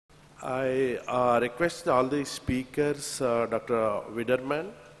I request all the speakers, Dr.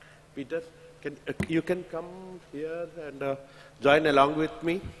 Widerman, Peter, you can come here and join along with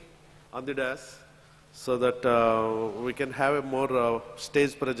me on the dais so that we can have a more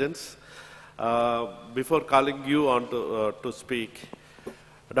stage presence before calling you on to speak.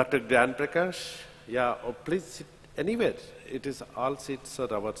 Dr. Gyan Prakash, yeah, please sit anywhere. It is all seats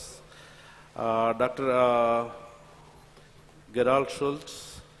are ours. Dr. Gerald Schultz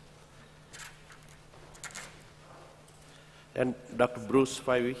and Dr. Bruce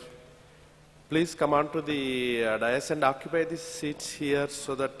Fivey. Please come on to the dais and occupy these seats here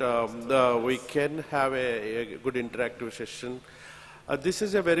so that we can have a good interactive session. This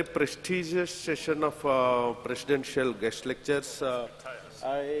is a very prestigious session of presidential guest lectures.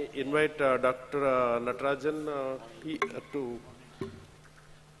 I invite Dr. Natarajan to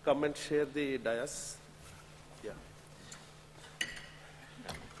come and share the dais. Yeah.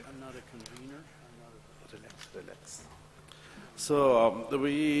 I'm not a convener. Relax. So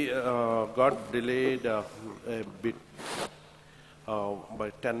we got delayed a bit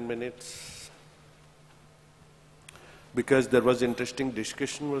by 10 minutes because there was interesting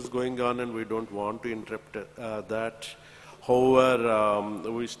discussion was going on and we don't want to interrupt that.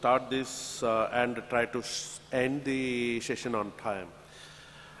 However, we start this and try to end the session on time.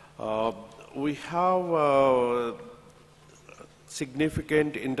 We have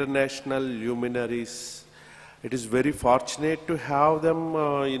significant international luminaries. It is very fortunate to have them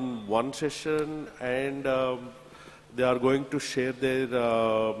in one session, and they are going to share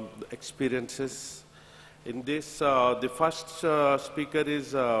their experiences. In this, the first speaker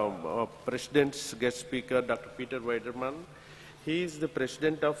is President's guest speaker, Dr. Peter Widerman. He is the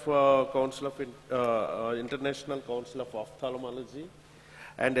President of Council of International Council of Ophthalmology.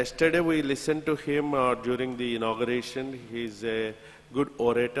 And yesterday we listened to him during the inauguration. He is a good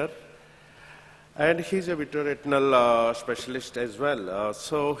orator. And he's a vitreoretinal specialist as well.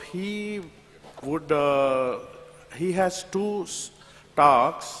 So he has two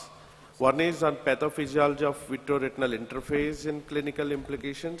talks. One is on pathophysiology of vitreoretinal interface in clinical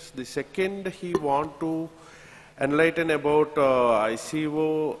implications. The second, he wants to enlighten about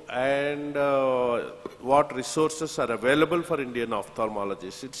ICO and what resources are available for Indian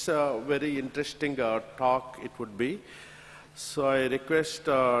ophthalmologists. It's a very interesting talk it would be. So I request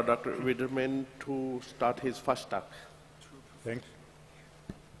Dr. Widerman to start his first talk.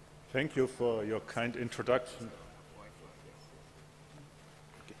 Thank you for your kind introduction.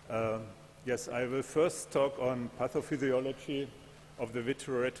 Yes, I will first talk on pathophysiology of the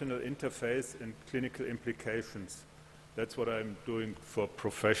vitreoretinal interface and clinical implications. That's what I'm doing for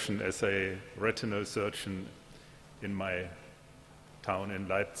profession as a retinal surgeon in my town in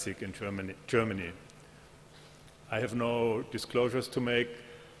Leipzig in Germany. I have no disclosures to make.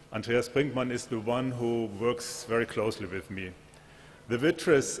 Andreas Brinkmann is the one who works very closely with me. The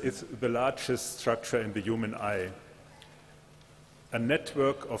vitreous is the largest structure in the human eye. A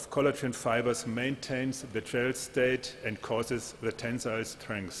network of collagen fibers maintains the gel state and causes the tensile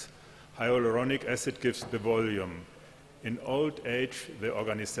strength. Hyaluronic acid gives the volume. In old age, the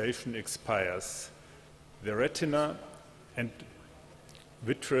organization expires. The retina and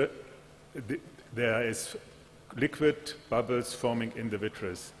there is liquid bubbles forming in the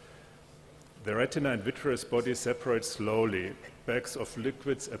vitreous. The retina and vitreous body separate slowly. Bags of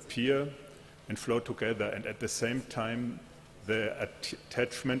liquids appear and flow together, and at the same time, the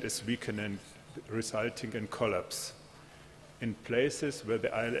attachment is weakening, resulting in collapse. In places where the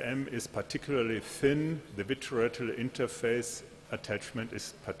ILM is particularly thin, the vitreoretinal interface attachment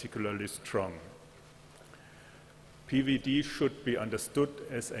is particularly strong. PVD should be understood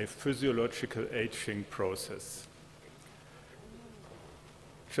as a physiological aging process.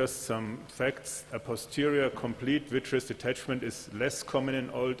 Just some facts. A posterior complete vitreous detachment is less common in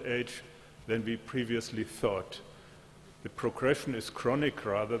old age than we previously thought. The progression is chronic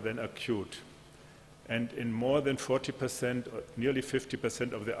rather than acute. And in more than 40%, or nearly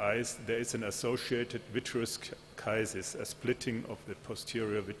 50% of the eyes, there is an associated vitreous chiasis, a splitting of the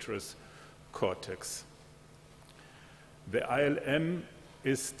posterior vitreous cortex. The ILM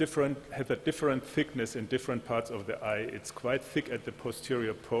is different, has a different thickness in different parts of the eye. It's quite thick at the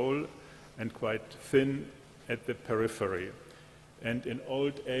posterior pole and quite thin at the periphery. And in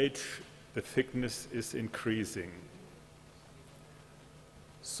old age, the thickness is increasing.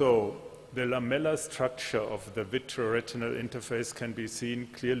 So the lamellar structure of the vitreoretinal interface can be seen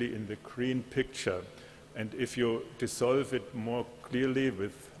clearly in the green picture. And if you dissolve it more clearly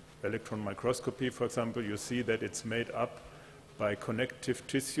with electron microscopy, for example, you see that it's made up by connective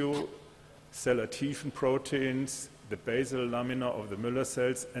tissue, cell adhesion proteins, the basal lamina of the Müller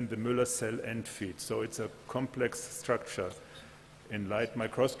cells, and the Müller cell end feed. So it's a complex structure. In light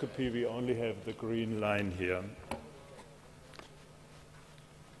microscopy, we only have the green line here.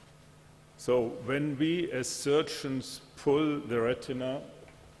 So when we as surgeons pull the retina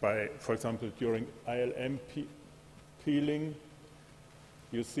by, for example, during ILM peeling,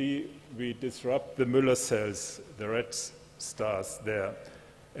 you see we disrupt the Müller cells, the red stars there.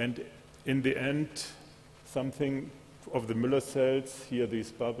 And in the end, something of the Müller cells, here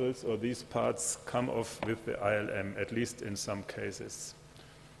these bubbles or these parts, come off with the ILM, at least in some cases.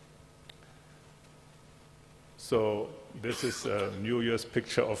 So this is a New Year's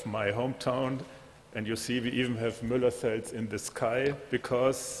picture of my hometown, and you see we even have Müller cells in the sky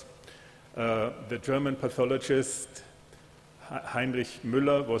because the German pathologist Heinrich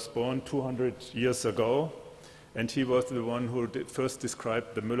Müller was born 200 years ago, and he was the one who first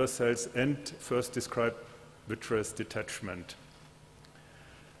described the Müller cells and first described vitreous detachment.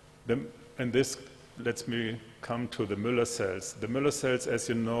 And this lets me come to the Müller cells. The Müller cells, as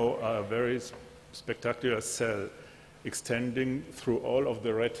you know, are a very spectacular cell extending through all of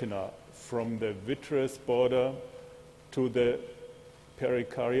the retina, from the vitreous border to the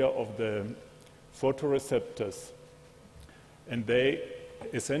pericardia of the photoreceptors. And they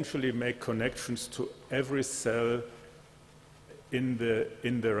essentially make connections to every cell in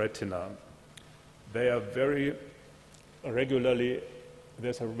the retina. They are very regularly,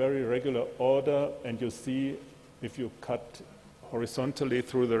 there's a very regular order, and you see, if you cut horizontally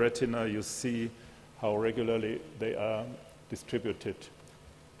through the retina, you see how regularly they are distributed.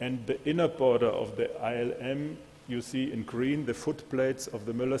 And the inner border of the ILM, you see in green the footplates of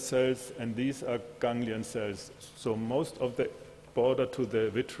the Müller cells, and these are ganglion cells. So most of the border to the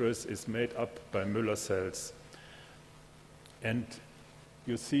vitreous is made up by Müller cells. And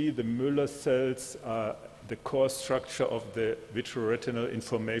you see the Müller cells are the core structure of the vitreoretinal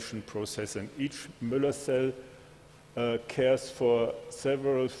information processing. Each Müller cell cares for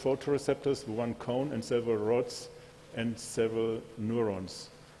several photoreceptors, one cone and several rods and several neurons.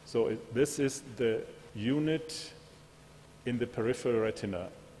 So this is the unit in the peripheral retina.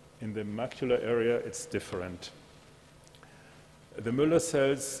 In the macular area, it's different. The Müller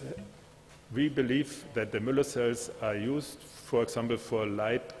cells, we believe that the Müller cells are used, for example, for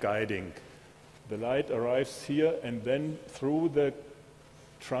light guiding. The light arrives here and then through the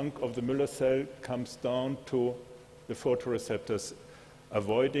trunk of the Müller cell comes down to the photoreceptors,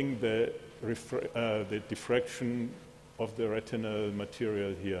 avoiding the diffraction of the retinal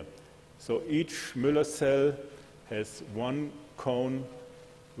material here. So each Müller cell has one cone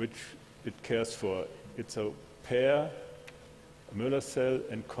which it cares for. It's a pair, a Müller cell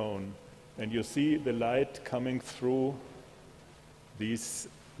and cone. And you see the light coming through these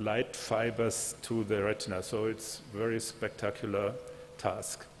light fibers to the retina. So it's a very spectacular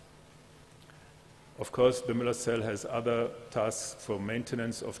task. Of course, the Müller cell has other tasks for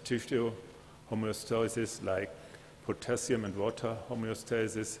maintenance of tissue homeostasis, like potassium and water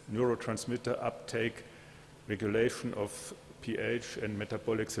homeostasis, neurotransmitter uptake, regulation of pH and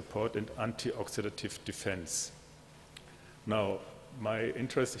metabolic support, and antioxidative defense. Now, my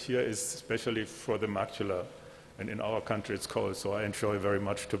interest here is especially for the macula, and in our country it's cold, so I enjoy very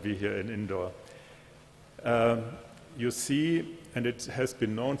much to be here in indoor. You see, and it has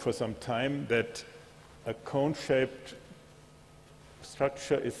been known for some time, that a cone-shaped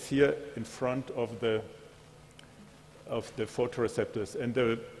structure is here in front of the photoreceptors, and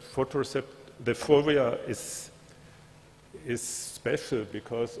the fovea is special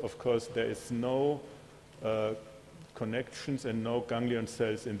because, of course, there is no connections and no ganglion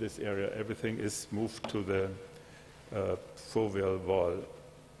cells in this area. Everything is moved to the foveal wall.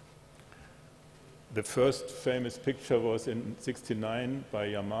 The first famous picture was in '69 by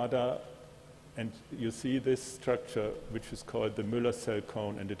Yamada, and you see this structure, which is called the Müller cell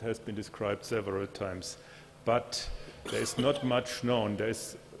cone, and it has been described several times. But there is not much known. There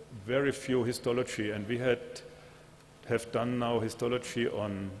is very few histology, and we have done now histology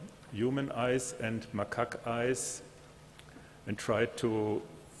on human eyes and macaque eyes and tried to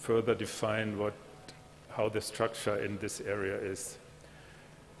further define how the structure in this area is.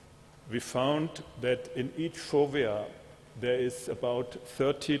 We found that in each fovea there is about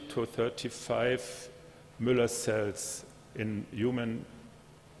 30 to 35 Müller cells in human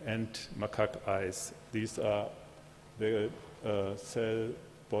and macaque eyes. These are the cell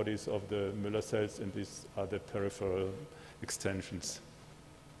bodies of the Müller cells, and these are the peripheral extensions.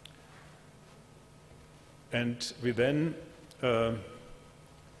 And we then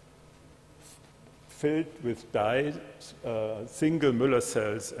filled with dye single Müller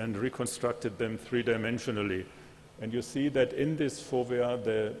cells and reconstructed them three-dimensionally. And you see that in this fovea,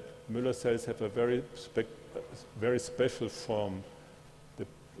 the Müller cells have a very special form.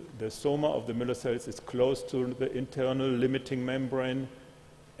 The soma of the Müller cells is close to the internal limiting membrane,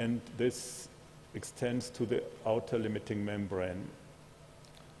 and this extends to the outer limiting membrane.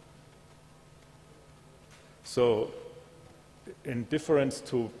 So, in difference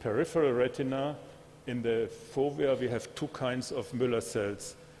to peripheral retina, in the fovea we have two kinds of Müller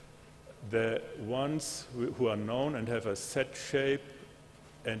cells. The ones who are known and have a set shape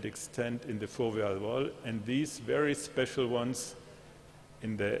and extend in the foveal wall, and these very special ones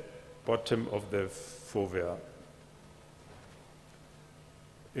in the bottom of the fovea.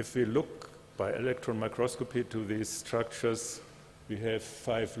 If we look by electron microscopy to these structures, we have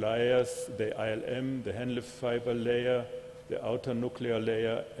 5 layers: the ILM, the Henle fiber layer, the outer nuclear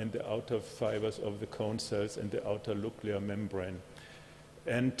layer, and the outer fibers of the cone cells and the outer nuclear membrane.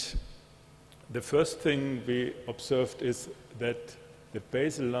 And the first thing we observed is that the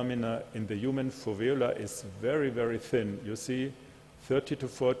basal lamina in the human foveola is very, very thin. You see 30 to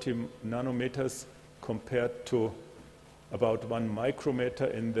 40 nanometers compared to about 1 micrometer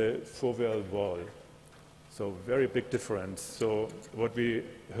in the foveal wall. So very big difference. So what we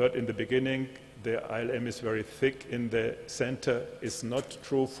heard in the beginning, the ILM is very thick in the center, is not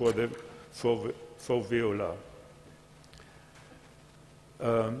true for the foveola.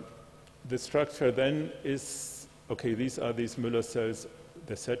 The structure then is, okay, these are these Müller cells,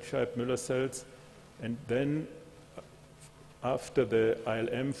 the set-shaped Müller cells, and then after the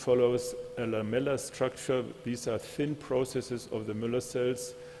ILM follows a lamellar structure. These are thin processes of the Müller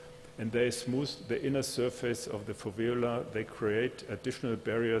cells, and they smooth the inner surface of the foveola. They create additional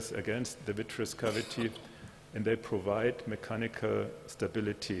barriers against the vitreous cavity, and they provide mechanical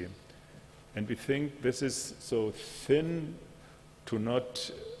stability. And we think this is so thin to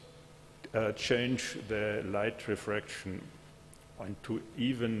not change the light refraction and to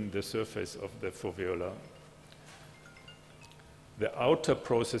even the surface of the foveola. The outer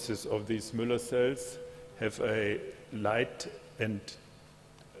processes of these Müller cells have a light and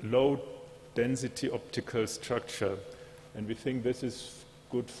low density optical structure, and we think this is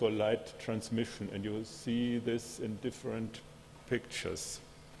good for light transmission, and you will see this in different pictures.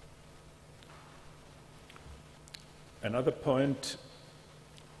 Another point,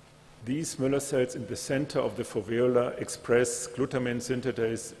 these Müller cells in the center of the foveola express glutamine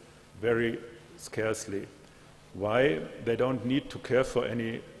synthetase very scarcely. Why? They don't need to care for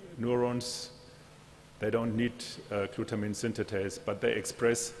any neurons. They don't need glutamine synthetase, but they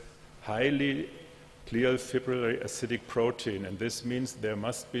express highly glial fibrillary acidic protein, and this means there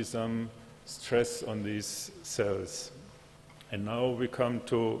must be some stress on these cells. And now we come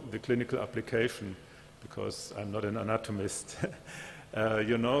to the clinical application, because I'm not an anatomist.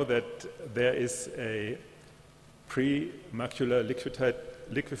 You know that there is a pre-macular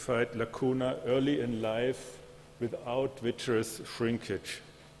liquefied lacuna early in life without vitreous shrinkage.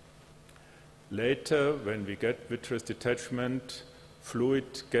 Later, when we get vitreous detachment,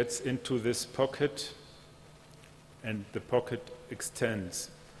 fluid gets into this pocket and the pocket extends.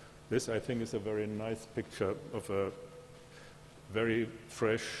 This, I think, is a very nice picture of a very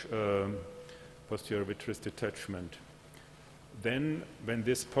fresh posterior vitreous detachment. Then, when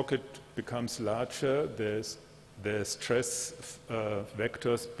this pocket becomes larger, the stress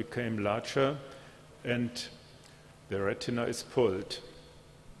vectors became larger and the retina is pulled.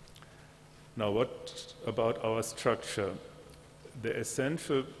 Now, what about our structure? The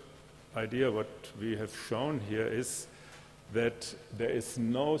essential idea, what we have shown here, is that there is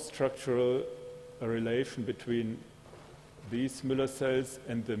no structural relation between these Müller cells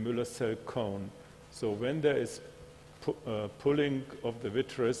and the Müller cell cone. So when there is pulling of the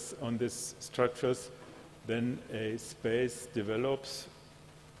vitreous on these structures, then a space develops,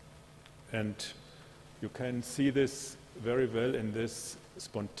 and you can see this very well in this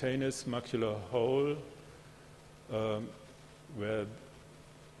spontaneous macular hole where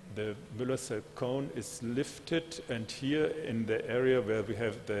the Müller cell cone is lifted, and here in the area where we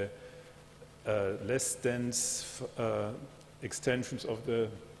have the less dense extensions of the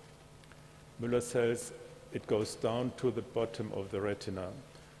Müller cells, it goes down to the bottom of the retina.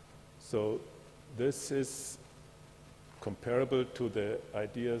 So this is comparable to the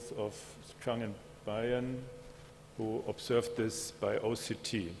ideas of Chang and Bayan, who observed this by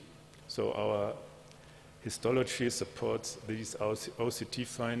OCT. So our histology supports these OCT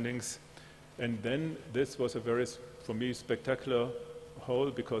findings. And then this was a very, for me, spectacular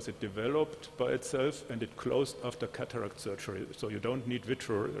hole because it developed by itself and it closed after cataract surgery. So you don't need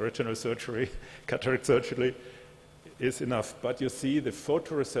vitreoretinal surgery. Cataract surgery is enough. But you see the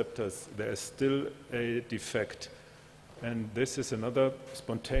photoreceptors, there is still a defect. And this is another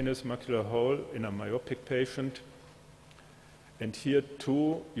spontaneous macular hole in a myopic patient. And here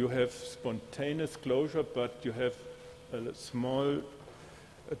too, you have spontaneous closure, but you have a small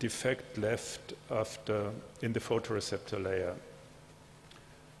defect left after in the photoreceptor layer.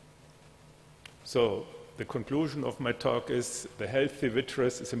 So the conclusion of my talk is the healthy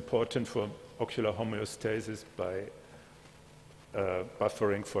vitreous is important for ocular homeostasis by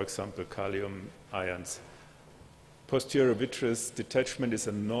buffering, for example, kalium ions. Posterior vitreous detachment is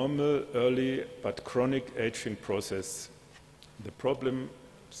a normal, early, but chronic aging process. The problems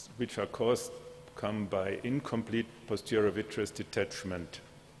which are caused come by incomplete posterior vitreous detachment.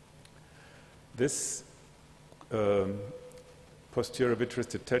 This posterior vitreous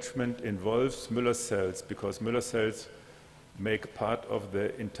detachment involves Müller cells because Müller cells make part of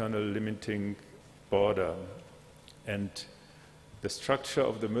the internal limiting border. And the structure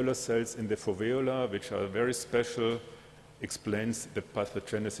of the Müller cells in the fovea, which are very special, explains the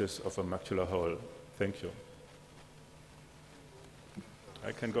pathogenesis of a macular hole. Thank you.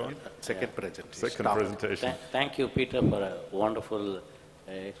 I can go on? Second presentation. Second presentation. Thank you, Peter, for a wonderful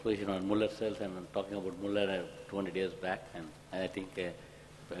exposition on Müller cells and talking about Müller 200 years back. And I think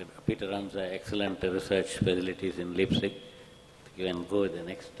Peter runs excellent research facilities in Leipzig. You can go with the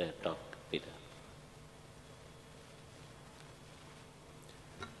next talk, Peter.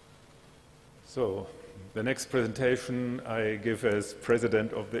 So, the next presentation I give as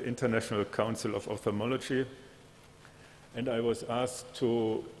president of the International Council of Ophthalmology. And I was asked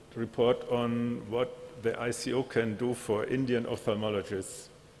to report on what the ICO can do for Indian ophthalmologists.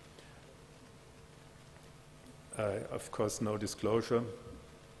 Of course, no disclosure.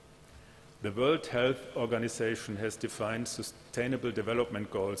 The World Health Organization has defined sustainable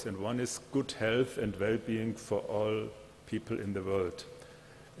development goals, and one is good health and well-being for all people in the world.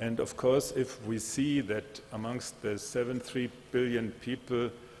 And of course, if we see that amongst the 7.3 billion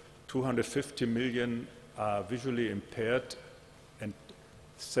people, 250 million are visually impaired, and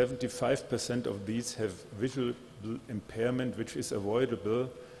 75% of these have visual impairment which is avoidable,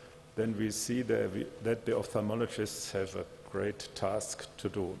 then we see that the ophthalmologists have a great task to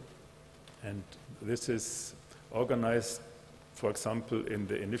do. And this is organized, for example, in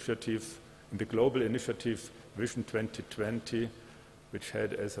the initiative, in the global initiative Vision 2020, which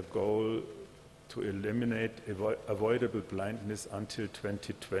had as a goal to eliminate avoidable blindness until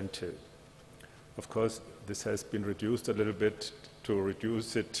 2020. Of course, this has been reduced a little bit to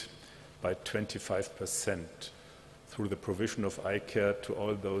reduce it by 25% through the provision of eye care to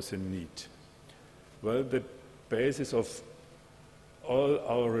all those in need. Well, the basis of all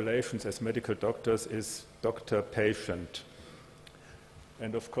our relations as medical doctors is doctor-patient.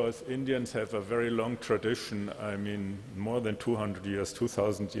 And of course, Indians have a very long tradition, I mean, more than 200 years,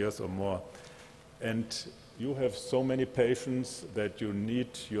 2,000 years or more. And you have so many patients that you need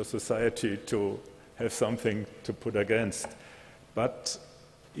your society to have something to put against. But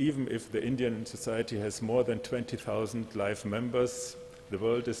even if the Indian society has more than 20,000 live members, the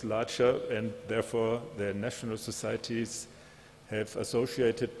world is larger, and therefore the national societies have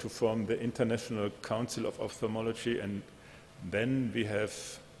associated to form the International Council of Ophthalmology, and then we have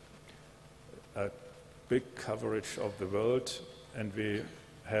a big coverage of the world, and we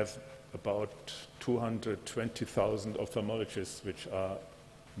have about 220,000 ophthalmologists which are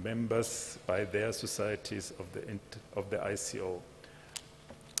members by their societies of the ICO.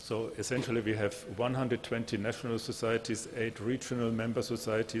 So essentially we have 120 national societies, 8 regional member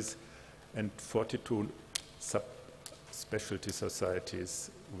societies, and 42 sub-specialty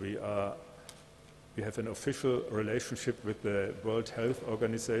societies. We have an official relationship with the World Health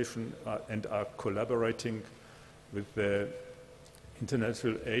Organization and are collaborating with the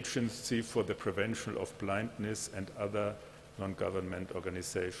International Agency for the Prevention of Blindness and other non-government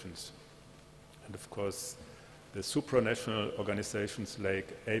organizations. And of course, the supranational organizations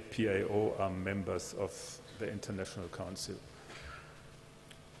like APAO are members of the International Council.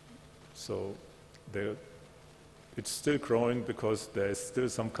 So it's still growing because there are still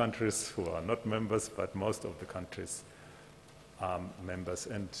some countries who are not members, but most of the countries are members.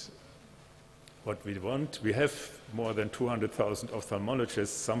 And what we want, we have more than 200,000 ophthalmologists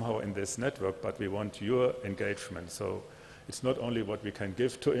somehow in this network, but we want your engagement. So it's not only what we can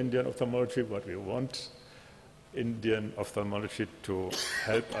give to Indian ophthalmology, but we want Indian ophthalmology to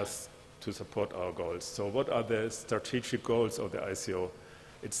help us to support our goals. So what are the strategic goals of the ICO?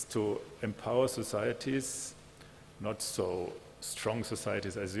 It's to empower societies, not so strong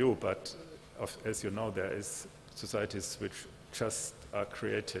societies as you, but as you know, there is societies which just are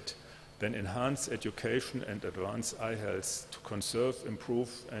created. Then enhance education and advance eye health to conserve, improve,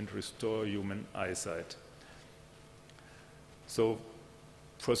 and restore human eyesight. So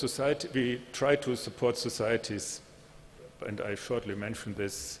for society, we try to support societies, and I shortly mentioned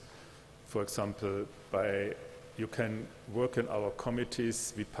this, for example, you can work in our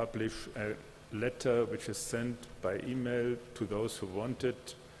committees. We publish a letter which is sent by email to those who want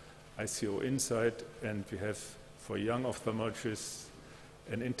it, ICO Insight, and we have for young ophthalmologists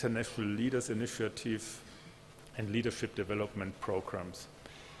an international leaders initiative and leadership development programs.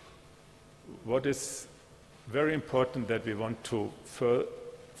 What is very important that we want to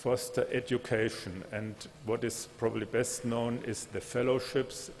foster education, and what is probably best known is the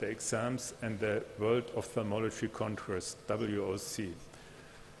fellowships, the exams, and the World Ophthalmology Congress, WOC.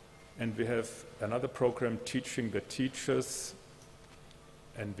 And we have another program teaching the teachers,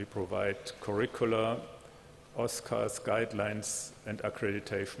 and we provide curricula, OSCARs, guidelines, and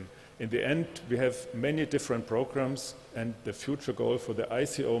accreditation. In the end, we have many different programs, and the future goal for the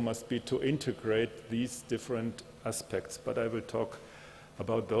ICO must be to integrate these different aspects. But I will talk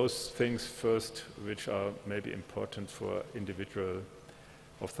about those things first, which are maybe important for individual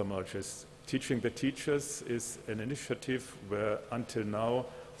ophthalmologists. Teaching the Teachers is an initiative where until now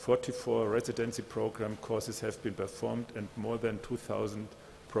 44 residency program courses have been performed, and more than 2,000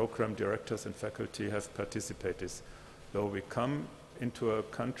 program directors and faculty have participated. So we come into a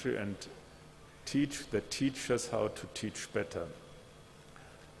country and teach the teachers how to teach better.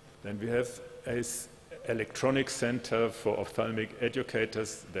 Then we have an electronic center for ophthalmic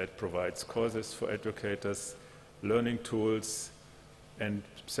educators that provides courses for educators, learning tools, and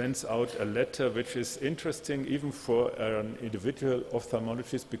sends out a letter which is interesting even for an individual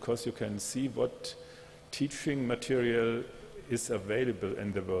ophthalmologist, because you can see what teaching material is available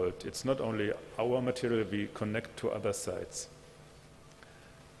in the world. It's not only our material, we connect to other sites.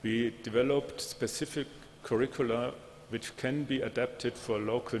 We developed specific curricula which can be adapted for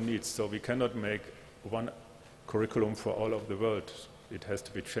local needs, so we cannot make one curriculum for all of the world. It has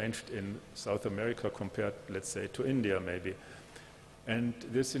to be changed in South America compared, let's say, to India maybe. And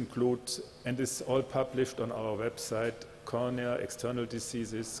this includes, and is all published on our website, cornea, external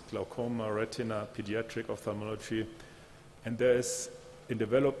diseases, glaucoma, retina, pediatric ophthalmology. And there is in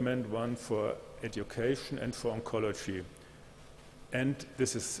development one for education and for oncology. And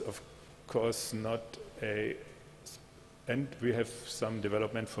this is, of course, not a, and we have some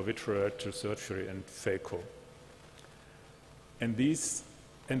development for vitreoretinal surgery and phaco. And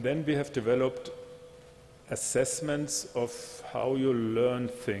then we have developed assessments of how you learn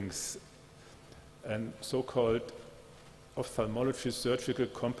things, and so-called ophthalmology surgical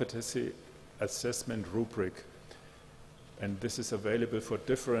competency assessment rubric. And this is available for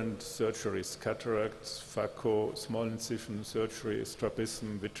different surgeries: cataracts, phaco, small incision surgery,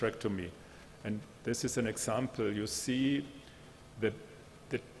 strabism, vitrectomy. And this is an example. You see that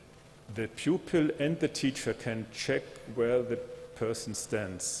the pupil and the teacher can check where the person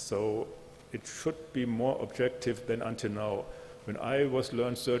stands. So it should be more objective than until now. When I was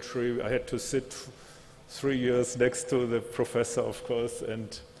learning surgery, I had to sit 3 years next to the professor, of course,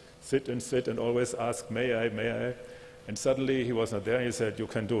 and sit and always ask, may I? And suddenly he was not there. He said, you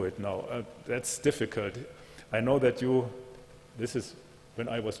can do it now. That's difficult. I know that this is when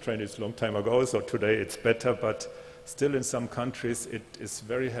I was trained, it's a long time ago, so today it's better, but still in some countries it is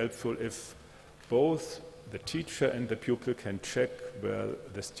very helpful if both the teacher and the pupil can check where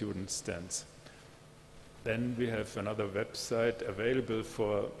the student stands. Then we have another website available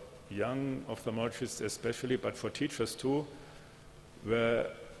for young ophthalmologists especially, but for teachers too, where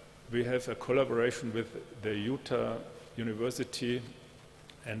we have a collaboration with the Utah University,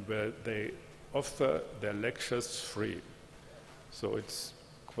 and where they offer their lectures free. So it's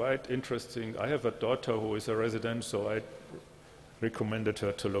quite interesting. I have a daughter who is a resident, so I recommended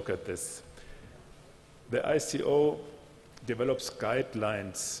her to look at this. The ICO develops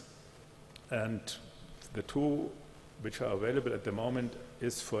guidelines, and the two which are available at the moment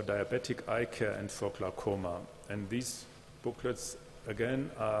is for diabetic eye care and for glaucoma. And these booklets, again,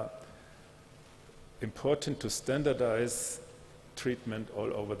 are important to standardize treatment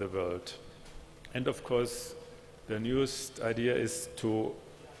all over the world. And of course, the newest idea is to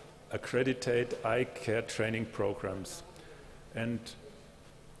accreditate eye care training programs. And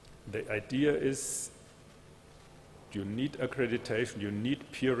the idea is you need accreditation, you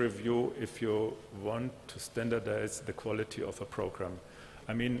need peer review if you want to standardize the quality of a program.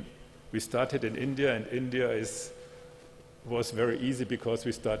 I mean, we started in India, and India was very easy because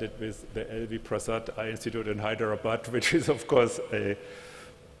we started with the L.V. Prasad Eye Institute in Hyderabad, which is, of course, a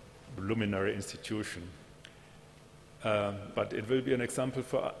luminary institution. But it will be an example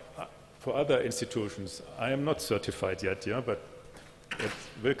for other institutions. I am not certified yet, but it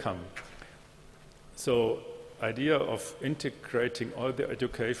will come. So idea of integrating all the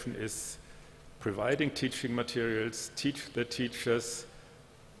education is providing teaching materials, teach the teachers,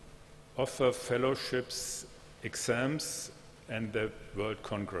 offer fellowships, exams, and the World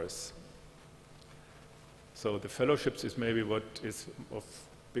Congress. So the fellowships is maybe what is of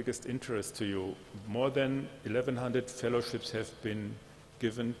biggest interest to you. More than 1,100 fellowships have been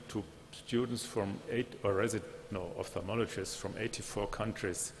given to students from ophthalmologists from 84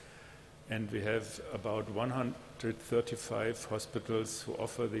 countries. And we have about 135 hospitals who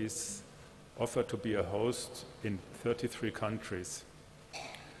offer to be a host in 33 countries.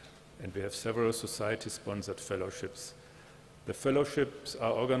 And we have several society-sponsored fellowships. The fellowships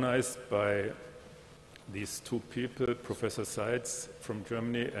are organized by these two people, Professor Seitz from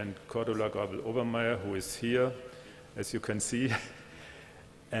Germany and Cordula Gabel-Obermeier, who is here, as you can see.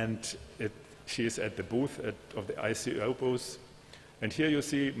 And she is at the booth of the ICO booth. And here you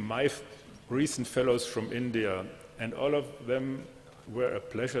see my recent fellows from India, and all of them were a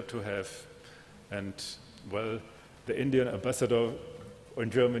pleasure to have. And, well, the Indian ambassador in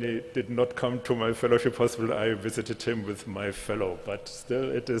Germany did not come to my fellowship hospital. I visited him with my fellow, but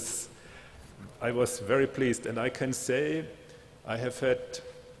still I was very pleased. And I can say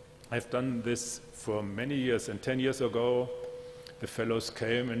I've done this for many years, and 10 years ago, the fellows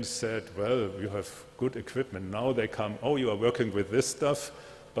came and said, well, you have good equipment. Now they come, oh, you are working with this stuff,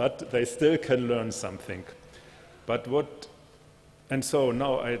 but they still can learn something. And so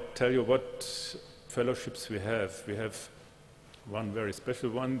now I tell you what fellowships we have. We have one very special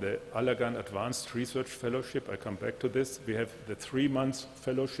one, the Allergan Advanced Research Fellowship. I come back to this. We have the 3-month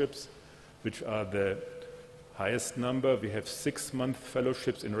fellowships, which are the highest number. We have 6-month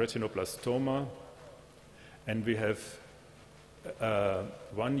fellowships in retinoblastoma, and we have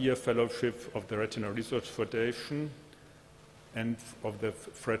 1-year fellowship of the Retina Research Foundation and of the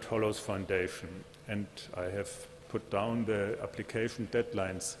Fred Hollows Foundation. And I have put down the application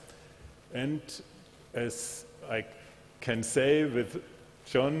deadlines. And as I can say with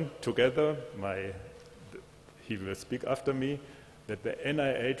John together, he will speak after me, that the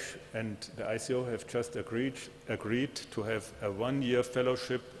NIH and the ICO have just agreed to have a 1-year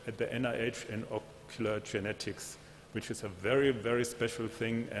fellowship at the NIH in ocular genetics, which is a very, very special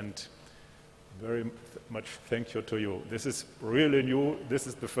thing, and very much thank you to you. This is really new. This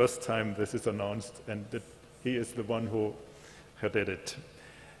is the first time this is announced, and he is the one who did it.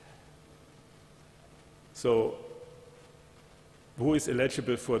 So, who is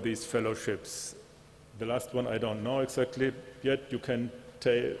eligible for these fellowships? The last one I don't know exactly yet. You can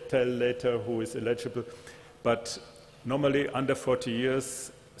tell later who is eligible. But normally under 40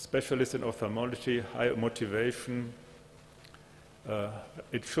 years, specialist in ophthalmology, high motivation.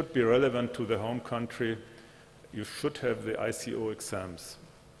 It should be relevant to the home country. You should have the ICO exams.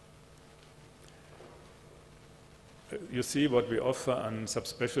 You see what we offer on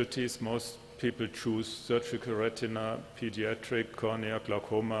subspecialties. Most people choose surgical retina, pediatric, cornea,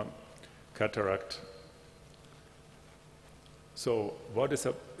 glaucoma, cataract. So what is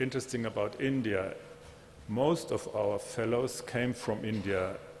interesting about India? Most of our fellows came from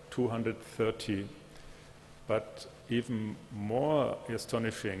India, 230. But even more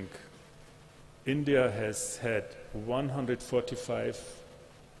astonishing, India has had 145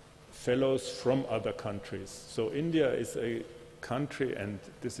 fellows from other countries. So India is a country, and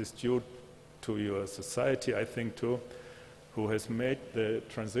this is due to your society, I think, too, who has made the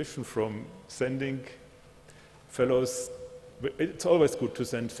transition from sending fellows. It's always good to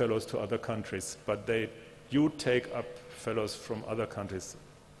send fellows to other countries, but you take up fellows from other countries.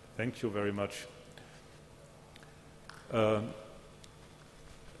 Thank you very much.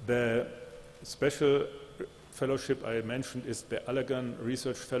 The special fellowship I mentioned is the Allergan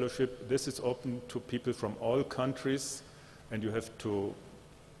Research Fellowship. This is open to people from all countries, and you have to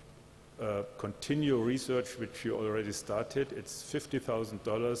continue research which you already started. It's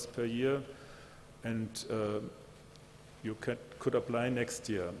 $50,000 per year, and you could apply next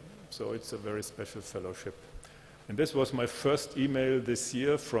year. So it's a very special fellowship. And this was my first email this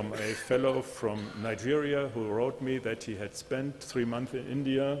year from a fellow from Nigeria who wrote me that he had spent 3 months in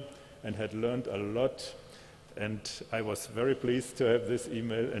India and had learned a lot. And I was very pleased to have this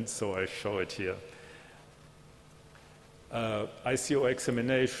email, and so I show it here. ICO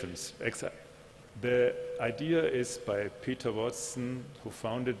examinations. The idea is by Peter Watson, who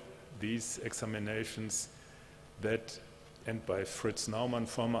founded these examinations, and by Fritz Naumann,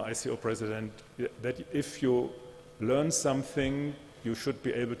 former ICO president, that if you learn something, you should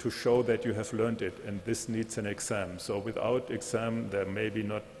be able to show that you have learned it, and this needs an exam. So without exam, there may be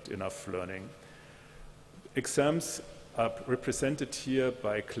not enough learning. Exams are represented here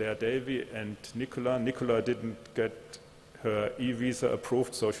by Claire Davy and Nicola. Nicola didn't get her e-visa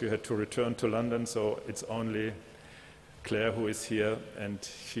approved, so she had to return to London, so it's only Claire who is here, and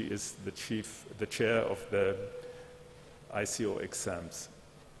she is the chair of the ICO exams.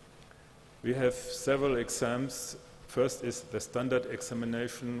 We have several exams. First is the standard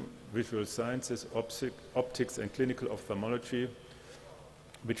examination, visual sciences, optics and clinical ophthalmology,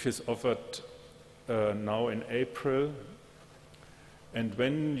 which is offered now in April. And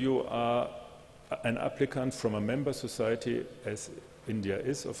when you are an applicant from a member society, as India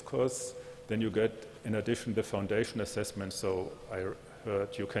is, of course, then you get, in addition, the foundation assessment. So I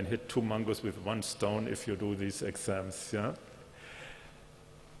heard you can hit 2 mangoes with 1 stone if you do these exams. Yeah?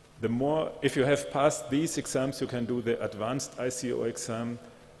 If you have passed these exams, you can do the advanced ICO exam,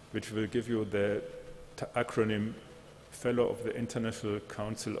 which will give you the acronym Fellow of the International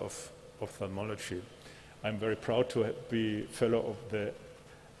Council of Ophthalmology. I'm very proud to be Fellow of the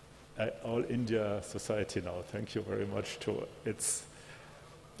All India Society now. Thank you very much.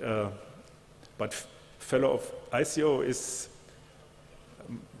 But Fellow of ICO is,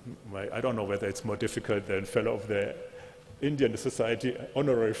 I don't know whether it's more difficult than Fellow of the Indian Society.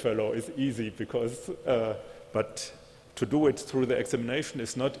 Honorary Fellow is easy because, but to do it through the examination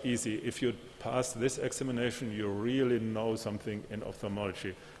is not easy. If you pass this examination, you really know something in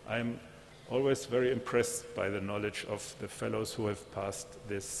ophthalmology. I'm always very impressed by the knowledge of the fellows who have passed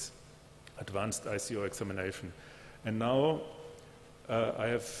this advanced ICO examination. And now I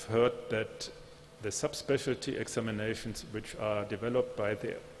have heard that the subspecialty examinations which are developed by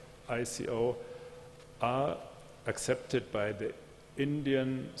the ICO are accepted by the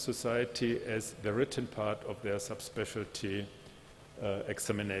Indian society as the written part of their subspecialty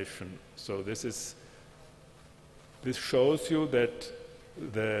examination. So this shows you that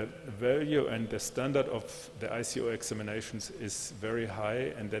the value and the standard of the ICO examinations is very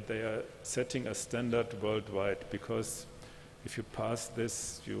high, and that they are setting a standard worldwide, because if you pass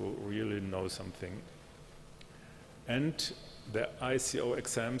this, you really know something. And the ICO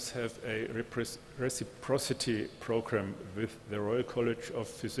exams have a reciprocity program with the Royal College of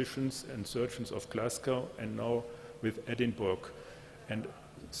Physicians and Surgeons of Glasgow, and now with Edinburgh. And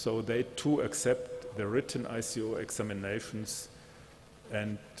so they too accept the written ICO examinations,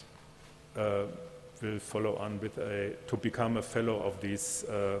 and will follow on with to become a fellow of these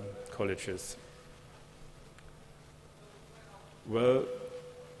colleges. Well,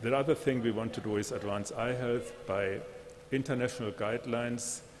 the other thing we want to do is advance eye health by international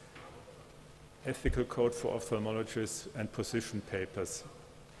guidelines, ethical code for ophthalmologists, and position papers.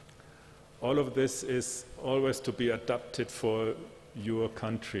 All of this is always to be adapted for your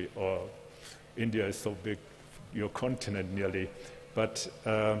country, or India is so big, your continent nearly. But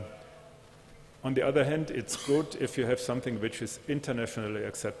on the other hand, it's good if you have something which is internationally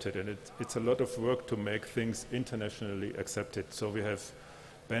accepted, and it's a lot of work to make things internationally accepted. So we have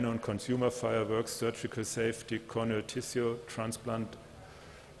ban on consumer fireworks, surgical safety, corneal tissue transplant,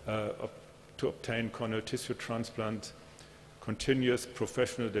 to obtain corneal tissue transplant, continuous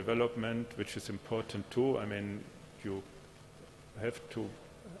professional development, which is important too. I mean, you have to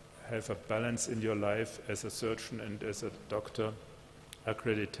have a balance in your life as a surgeon and as a doctor,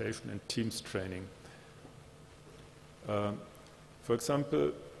 accreditation and teams training. For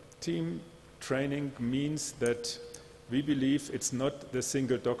example, team training means that we believe it's not the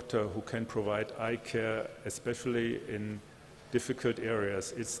single doctor who can provide eye care, especially in difficult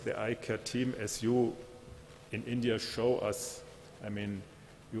areas. It's the eye care team, as you in India show us. I mean,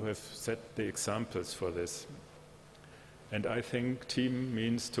 you have set the examples for this. And I think team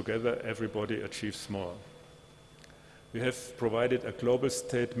means together everybody achieves more. We have provided a global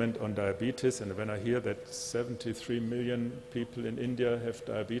statement on diabetes, and when I hear that 73 million people in India have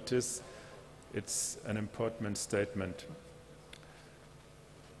diabetes, it's an important statement.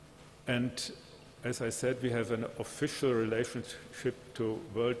 And as I said, we have an official relationship to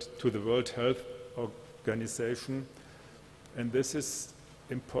the World Health Organization, and this is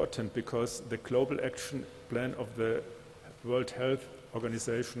important because the global action plan of the World Health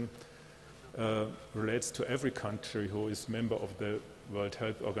Organization relates to every country who is member of the World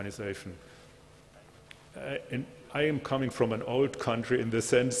Health Organization. And I am coming from an old country in the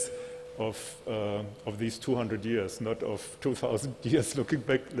sense of these 200 years, not of 2,000 years looking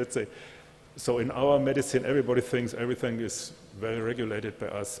back, let's say. So in our medicine, everybody thinks everything is very regulated by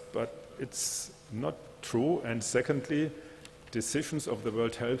us, but it's not true. And secondly, decisions of the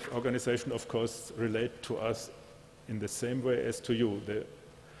World Health Organization, of course, relate to us in the same way as to you.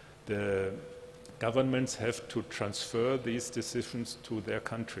 The governments have to transfer these decisions to their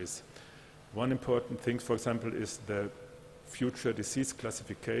countries. One important thing, for example, is the future disease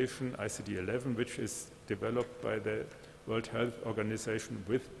classification, ICD-11, which is developed by the World Health Organization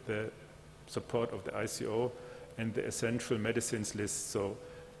with the support of the ICO, and the essential medicines list, so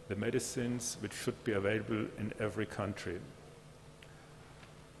the medicines which should be available in every country.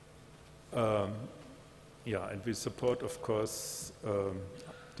 Yeah, and we support, of course,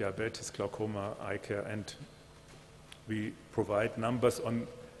 diabetes, glaucoma, eye care, and we provide numbers on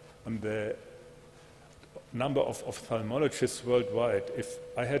the number of ophthalmologists worldwide. If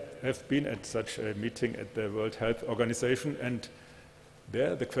I have been at such a meeting at the World Health Organization, and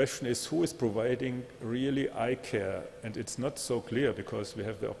there the question is who is providing really eye care, and it's not so clear because we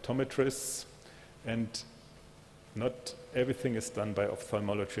have the optometrists and not everything is done by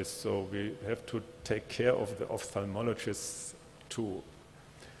ophthalmologists, so we have to take care of the ophthalmologists too.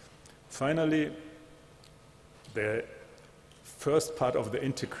 Finally, the first part of the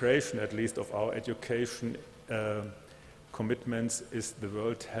integration, at least of our education commitments, is the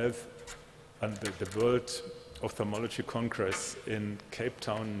World Health and the World Ophthalmology Congress in Cape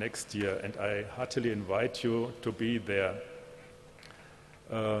Town next year, and I heartily invite you to be there.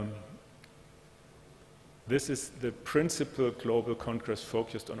 This is the principal global congress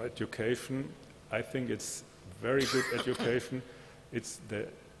focused on education. I think it's very good education. It's the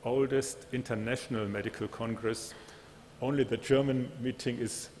oldest international medical congress. Only the German meeting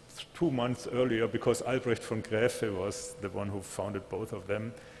is 2 months earlier because Albrecht von Graefe was the one who founded both of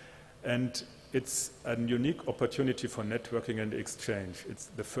them. And it's a unique opportunity for networking and exchange. It's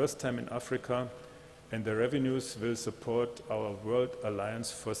the first time in Africa, and the revenues will support our World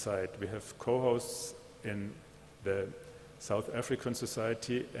Alliance for Sight. We have co-hosts in the South African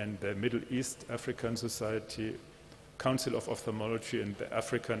Society and the Middle East African Society, Council of Ophthalmology, and the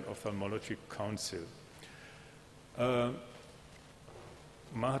African Ophthalmology Council.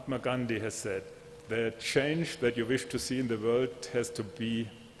 Mahatma Gandhi has said, the change that you wish to see in the world has to be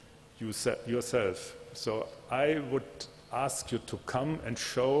yourself. So I would ask you to come and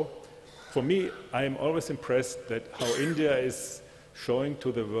show. For me, I am always impressed that how India is showing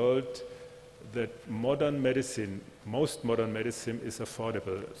to the world that modern medicine, most modern medicine, is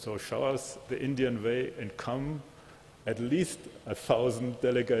affordable. So show us the Indian way and come, at least 1,000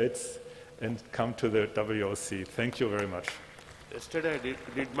 delegates, and come to the WOC. Thank you very much. Yesterday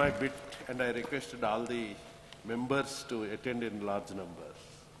I did my bit and I requested all the members to attend in large numbers.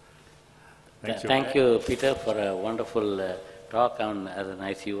 Thank you. Thank you, Peter, for a wonderful talk on as an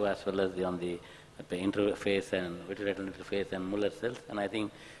ICU as well as on the interface and vitreoretinal interface and Muller cells. And I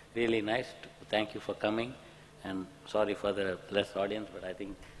think really nice. Thank you for coming. And sorry for the less audience, but I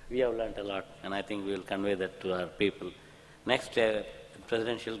think we have learned a lot, and I think we will convey that to our people. Next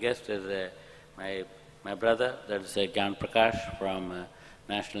presidential guest is my brother, that's John Prakash from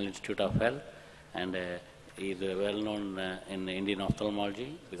National Institute of Health, and he is well known in Indian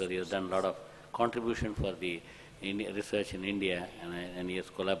ophthalmology because he has done a lot of contribution for the research in India, and he is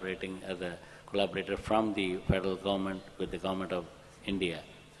collaborating as a collaborator from the federal government with the government of India.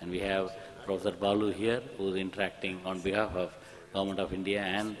 And we have Professor Balu here, who is interacting on behalf of Government of India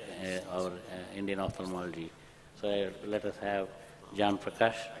and our Indian ophthalmology. So let us have John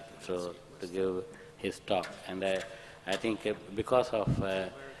Prakash to give his talk. And I think because of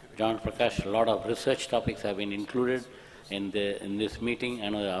John Prakash, a lot of research topics have been included in this meeting. I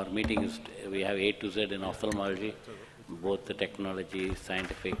know our meeting is, we have A to Z in ophthalmology, both the technology,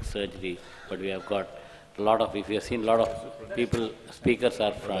 scientific, surgery, but we have got a lot of, if you have seen, a lot of people, speakers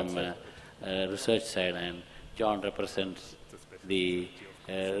are from research side, and John represents the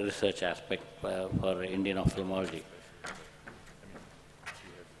research aspect for Indian ophthalmology.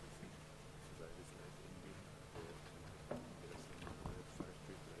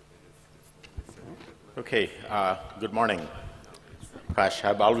 Okay, good morning. Gosh,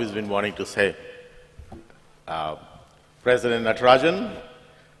 I've always been wanting to say, President Natarajan,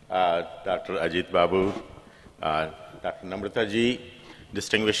 Dr. Ajit Babu, Dr. Namrata ji,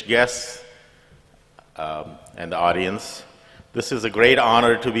 distinguished guests, and the audience. This is a great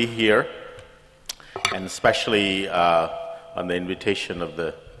honor to be here, and especially on the invitation of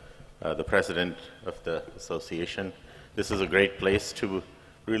the president of the association. This is a great place to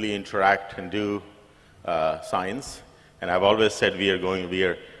really interact and do science. And I've always said we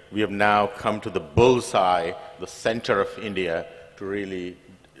have now come to the bullseye, the center of India, to really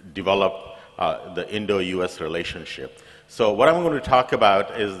develop the Indo-US relationship. So what I'm going to talk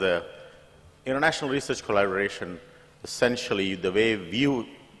about is the international research collaboration. Essentially, the way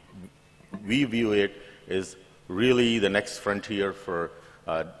we view it is really the next frontier for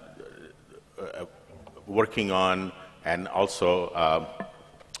working on and also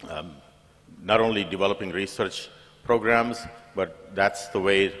not only developing research programs, but that's the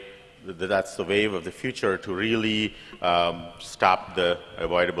way, that's the wave of the future to really stop the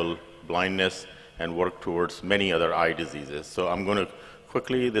avoidable blindness and work towards many other eye diseases. So I'm going to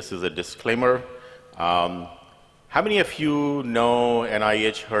quickly, this is a disclaimer. How many of you know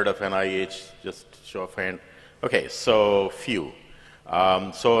NIH, heard of NIH? Just show of hand. Okay, so few.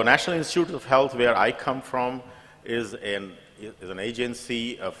 So National Institute of Health, where I come from, is an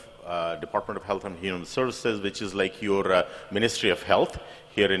agency of Department of Health and Human Services, which is like your Ministry of Health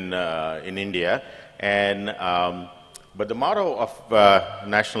here in India. And, but the motto of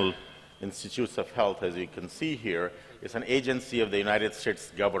National Institutes of Health, as you can see here, is an agency of the United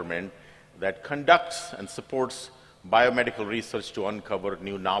States government that conducts and supports biomedical research to uncover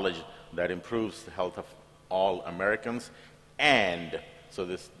new knowledge that improves the health of all Americans and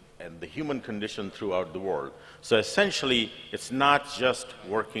the human condition throughout the world. So essentially, it's not just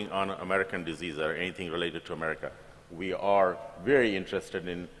working on American disease or anything related to America. We are very interested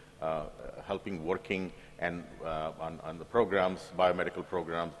in helping working and on the programs, biomedical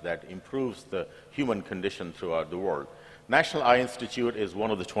programs that improves the human condition throughout the world. National Eye Institute is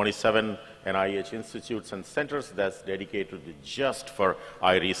one of the 27 NIH institutes and centers that's dedicated just for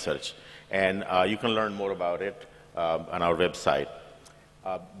eye research. And you can learn more about it on our website.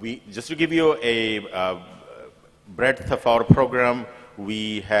 Just to give you a breadth of our program,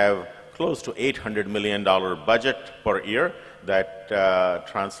 we have close to $800 million budget per year that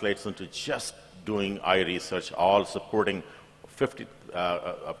translates into just doing eye research, all supporting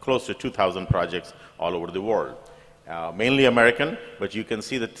close to 2,000 projects all over the world. Mainly American, but you can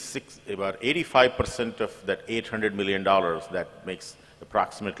see that about 85% of that $800 million, that makes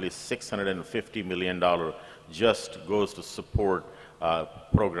approximately $650 million, just goes to support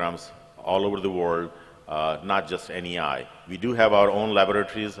programs all over the world, not just NEI. We do have our own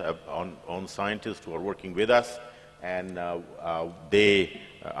laboratories, own scientists who are working with us, and they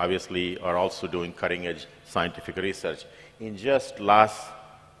obviously are also doing cutting-edge scientific research. In just last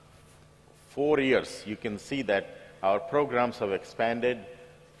 4 years, you can see that our programs have expanded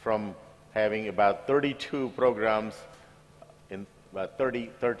from having about 32 programs in about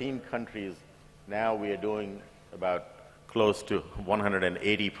 13 countries. Now we are doing about close to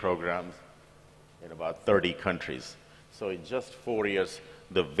 180 programs in about 30 countries. So in just 4 years,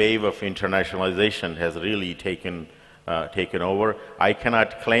 the wave of internationalization has really taken over. I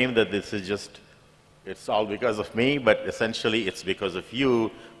cannot claim that this is just, it's all because of me, but essentially it's because of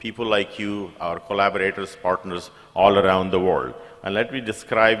you, people like you, our collaborators, partners all around the world. And let me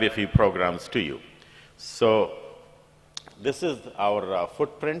describe a few programs to you. So this is our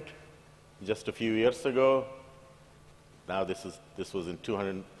footprint just a few years ago. Now this was in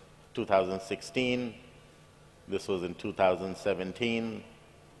 2016. This was in 2017.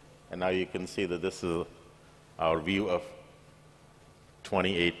 And now you can see that this is our view of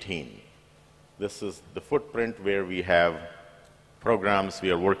 2018. This is the footprint where we have programs.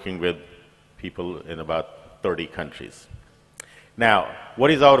 We are working with people in about 30 countries. Now,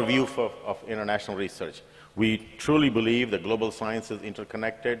 what is our view of international research? We truly believe that global science is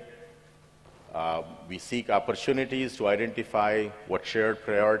interconnected. We seek opportunities to identify what shared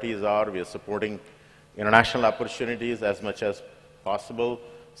priorities are. We are supporting international opportunities as much as possible,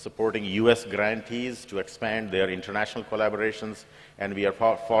 supporting U.S. grantees to expand their international collaborations, and we are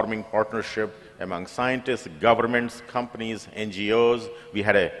forming partnership among scientists, governments, companies, NGOs. We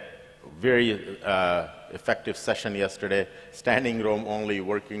had a very effective session yesterday, standing room only,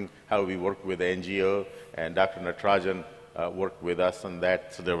 working how we work with the NGO, and Dr. Natarajan worked with us on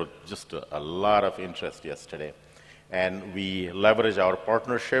that, so there was just a lot of interest yesterday. And we leverage our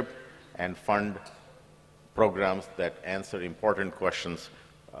partnership and fund programs that answer important questions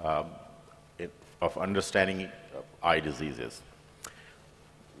of understanding eye diseases.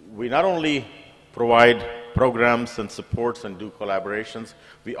 We not only provide programs and supports and do collaborations,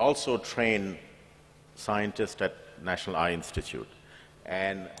 we also train scientists at National Eye Institute.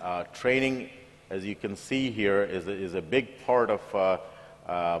 And training, as you can see here, is a big part of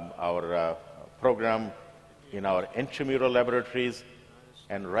our program in our intramural laboratories.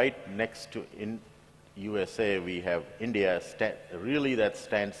 And right next to in USA, we have India, really that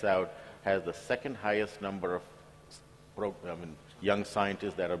stands out, has the second highest number of young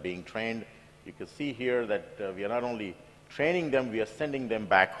scientists that are being trained. You can see here that we are not only training them, we are sending them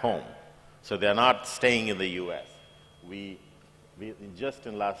back home. So they're not staying in the US. Just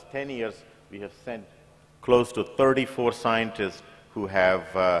in the last 10 years, we have sent close to 34 scientists who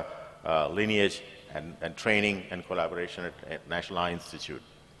have lineage and training and collaboration at National Eye Institute.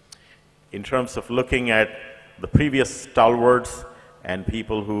 In terms of looking at the previous stalwarts and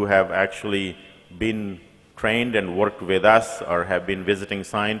people who have actually been trained and worked with us or have been visiting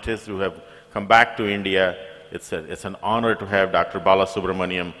scientists who have come back to India. It's an honor to have Dr.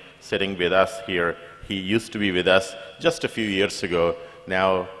 Balasubramaniam sitting with us here. He used to be with us just a few years ago.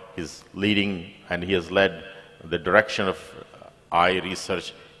 Now he's leading, and he has led the direction of eye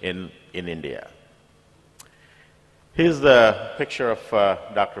research in India. Here's the picture of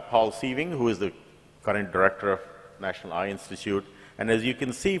Dr. Paul Sieving, who is the current director of National Eye Institute. And as you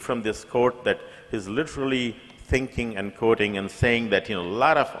can see from this quote, that he's literally thinking and quoting and saying that, a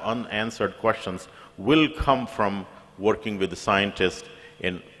lot of unanswered questions will come from working with the scientists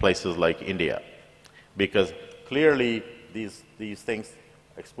in places like India. Because clearly these things,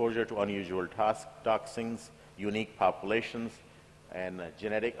 exposure to unusual toxins, unique populations, and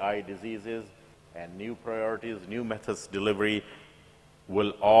genetic eye diseases, and new priorities, new methods delivery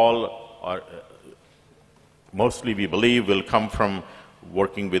will all, mostly we believe, will come from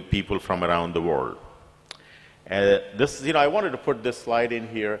working with people from around the world. I wanted to put this slide in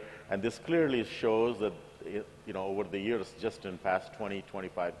here, and this clearly shows that, over the years, just in past 20,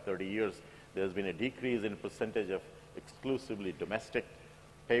 25, 30 years, there's been a decrease in percentage of exclusively domestic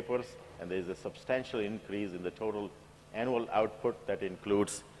papers, and there's a substantial increase in the total annual output that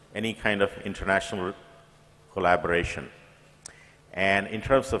includes any kind of international collaboration. And in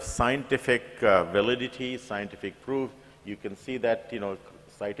terms of scientific validity, scientific proof, you can see that,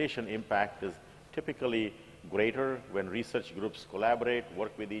 citation impact is typically greater when research groups collaborate,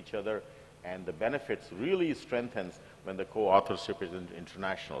 work with each other, and the benefits really strengthens when the co-authorship is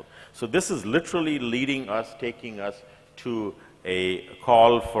international. So this is literally leading us, taking us to a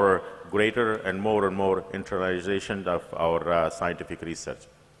call for greater and more internalization of our scientific research.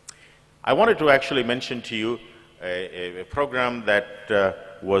 I wanted to actually mention to you a program that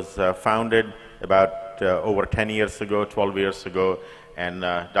was founded about over 10 years ago, 12 years ago, and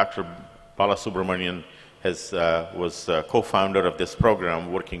Dr. Balasubramanian was co-founder of this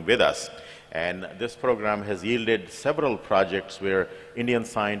program working with us. And this program has yielded several projects where Indian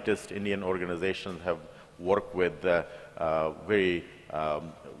scientists, Indian organizations have worked with very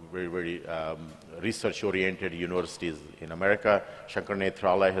research-oriented universities in America. Shankar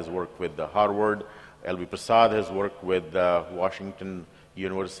Nethralaya has worked with Harvard. L.V. Prasad has worked with Washington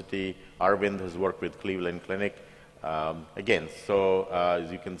University. Arvind has worked with Cleveland Clinic. As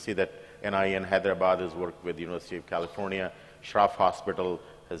you can see that NIE in Hyderabad has worked with University of California. Shroff Hospital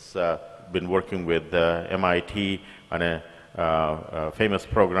has been working with MIT on a famous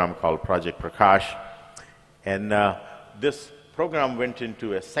program called Project Prakash. And this program went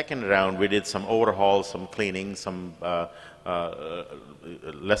into a second round. We did some overhauls, some cleaning, some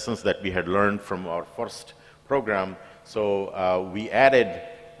lessons that we had learned from our first program. So we added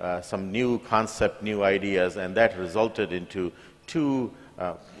some new concept, new ideas, and that resulted into two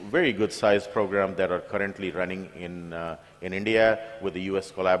very good sized programs that are currently running in India with the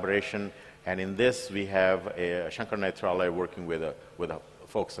US collaboration. And in this we have Shankar Nethralaya working with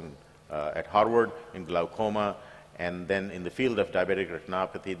folks at Harvard in glaucoma. And then in the field of diabetic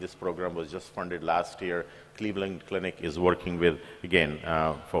retinopathy, this program was just funded last year. Cleveland Clinic is working with, again,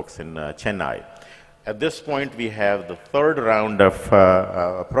 folks in Chennai. At this point, we have the third round of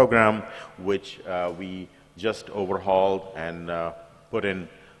a program which we just overhauled and put in,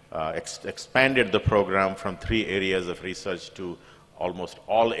 expanded the program from 3 areas of research to almost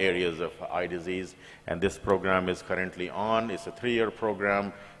all areas of eye disease. And this program is currently on. It's a 3-year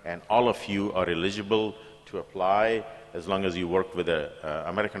program, and all of you are eligible to apply as long as you work with an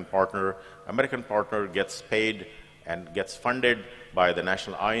American partner. American partner gets paid and gets funded by the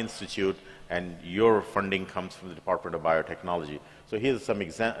National Eye Institute, and your funding comes from the Department of Biotechnology. So here's some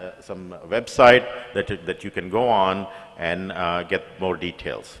website that you can go on and get more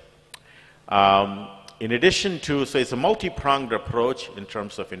details. In addition to, so it's a multi-pronged approach in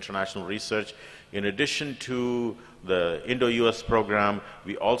terms of international research. In addition to the Indo-US program,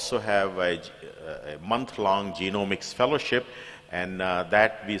 we also have a month-long genomics fellowship, and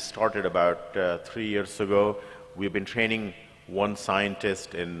that we started about 3 years ago. We've been training one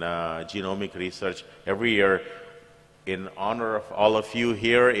scientist in genomic research every year in honor of all of you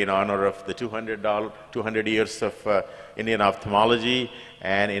here, in honor of the 200 years of Indian ophthalmology,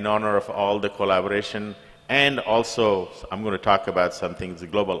 and in honor of all the collaboration. And also, I'm going to talk about something, the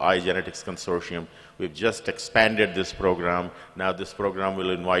Global Eye Genetics Consortium. We've just expanded this program. Now this program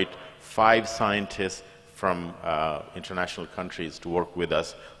will invite 5 scientists from international countries to work with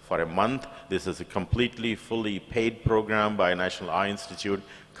us for a month. This is a completely, fully paid program by National Eye Institute,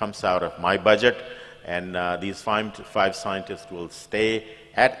 comes out of my budget. And these five scientists will stay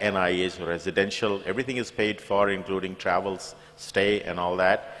at NIH, residential. Everything is paid for, including travels, stay, and all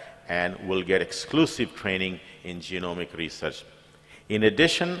that, and will get exclusive training in genomic research. In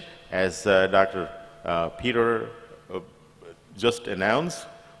addition, as Dr. Peter just announced,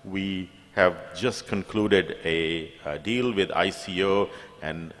 we have just concluded a deal with ICO,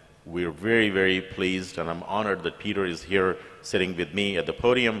 and we're very, very pleased, and I'm honored that Peter is here sitting with me at the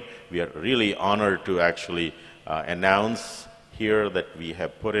podium. We are really honored to actually announce here that we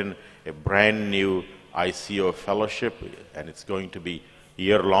have put in a brand new ICO fellowship, and it's going to be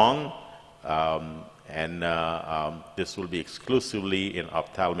year-long, and this will be exclusively in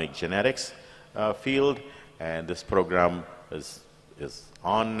ophthalmic genetics field, and this program is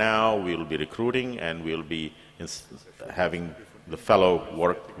on now. We'll be recruiting, and we'll be having the fellow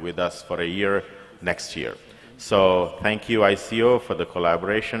work with us for a year next year. So thank you, ICO, for the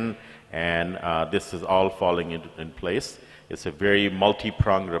collaboration, and this is all falling in place. It's a very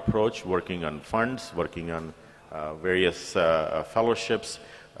multi-pronged approach, working on funds, working on various fellowships,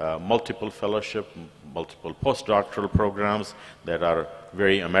 multiple postdoctoral programs that are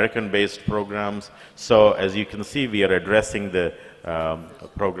very American-based programs. So as you can see, we are addressing the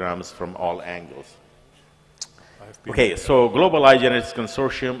programs from all angles. Okay, so Global Eye Genetics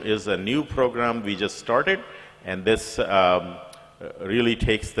Consortium is a new program we just started, and this really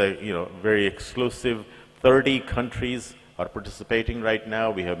takes the very exclusive 30 countries are participating right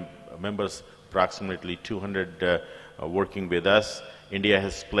now. We have members, approximately 200 working with us. India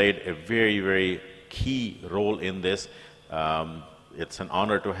has played a very, very key role in this. It's an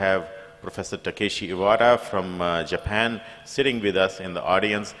honor to have Professor Takeshi Iwata from Japan sitting with us in the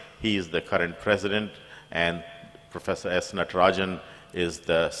audience. He is the current president, and Professor S. Natarajan is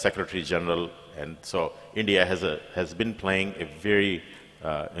the Secretary General, and so India has been playing a very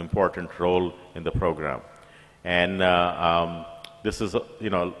important role in the program. And this is,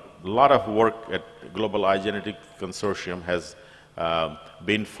 a lot of work at Global Eye Genetics Consortium has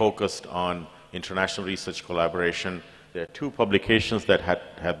been focused on international research collaboration. There are 2 publications that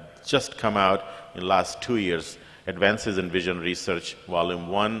have just come out in the last 2 years, Advances in Vision Research, Volume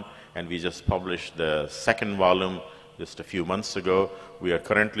 1, and we just published the 2nd volume just a few months ago. We are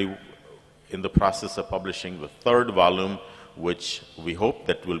currently in the process of publishing the 3rd volume, which we hope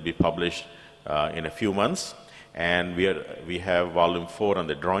that will be published in a few months. And we have Volume 4 on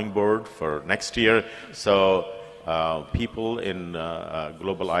the drawing board for next year. So people in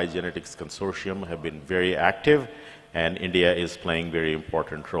Global Eye Genetics Consortium have been very active, and India is playing very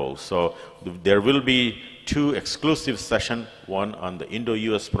important roles. So there will be 2 exclusive sessions, one on the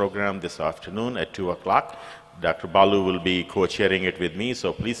Indo-US program this afternoon at 2 o'clock. Dr. Balu will be co-chairing it with me,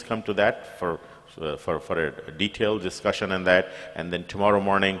 so please come to that for a detailed discussion on that. And then tomorrow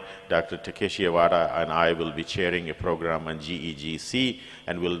morning, Dr. Takeshi Iwata and I will be chairing a program on GEGC,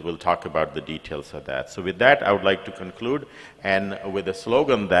 and we'll talk about the details of that. So with that, I would like to conclude, and with a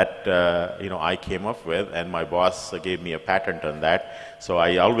slogan that I came up with, and my boss gave me a patent on that. So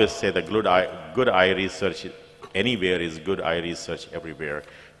I always say that good eye research anywhere is good eye research everywhere.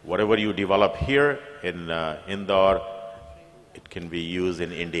 Whatever you develop here in Indore, it can be used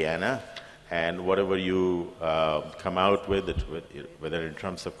in Indiana. And whatever you come out with, whether in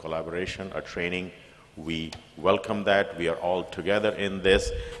terms of collaboration or training, we welcome that. We are all together in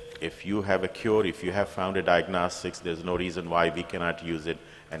this. If you have a cure, if you have found a diagnostics, there's no reason why we cannot use it,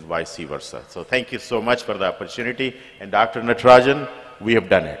 and vice versa. So thank you so much for the opportunity. And Dr. Natarajan, we have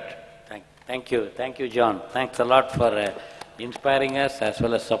done it. Thank you, John. Thanks a lot for inspiring us as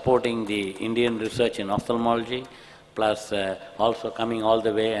well as supporting the Indian research in ophthalmology, plus also coming all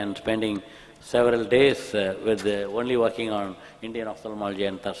the way and spending several days with only working on Indian ophthalmology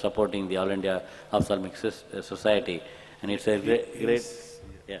and supporting the All India Ophthalmic Society. And it's a great.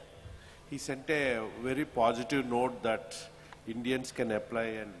 He sent a very positive note that Indians can apply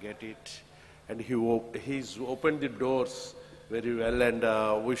and get it, and he's opened the doors very well,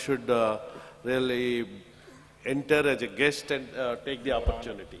 and we should really enter as a guest and take the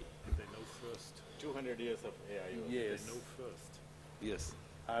opportunity. They know first. 200 years of AIO. Yes. They know first. Yes,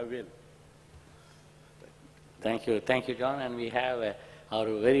 I will. Thank you, John. And we have our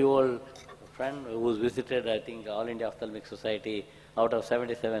very old friend who's visited, I think, All India Ophthalmic Society out of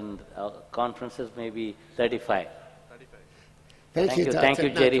 77 conferences, maybe 35. Thank you,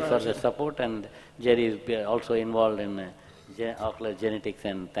 Jerry, for the support, and Jerry is also involved in ocular genetics,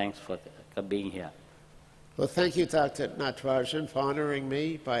 and thanks for being here. Well, thank you, Dr. Natarajan, for honoring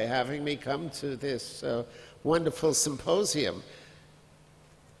me by having me come to this wonderful symposium.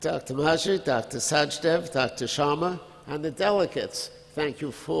 Dr. Majid, Dr. Sajdev, Dr. Sharma, and the delegates, thank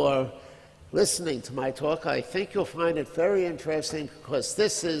you for listening to my talk. I think you'll find it very interesting because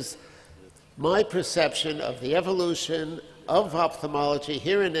this is my perception of the evolution of ophthalmology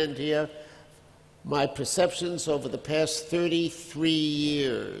here in India, my perceptions over the past 33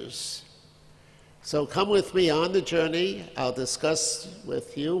 years. So come with me on the journey. I'll discuss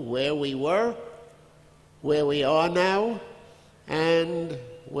with you where we were, where we are now, and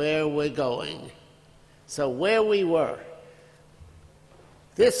where we're going. So where we were.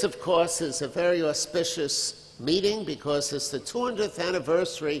 This, of course, is a very auspicious meeting because it's the 200th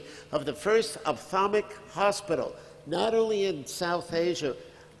anniversary of the first ophthalmic hospital, not only in South Asia,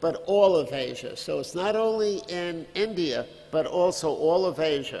 but all of Asia. So it's not only in India, but also all of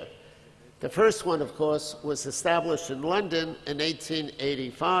Asia. The first one, of course, was established in London in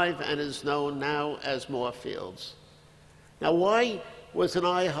 1885 and is known now as Moorfields. Now, why was an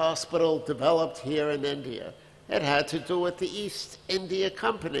eye hospital developed here in India? It had to do with the East India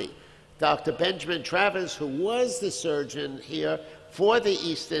Company. Dr. Benjamin Travers, who was the surgeon here for the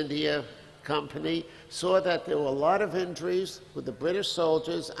East India Company, saw that there were a lot of injuries with the British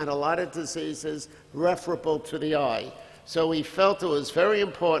soldiers and a lot of diseases referable to the eye. So he felt it was very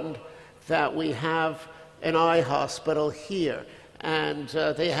important that we have an eye hospital here. And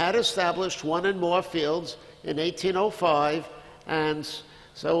they had established one in Moorfields in 1805, and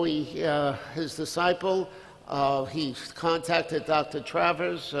so his disciple, he contacted Dr.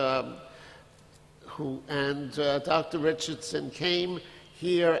 Travers, and Dr. Richardson came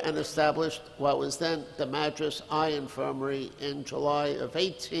here and established what was then the Madras Eye Infirmary in July of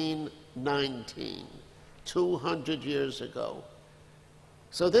 1819, 200 years ago.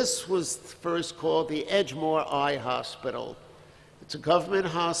 So this was first called the Edgemoor Eye Hospital. It's a government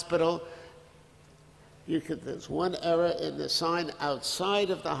hospital. There's one error in the sign outside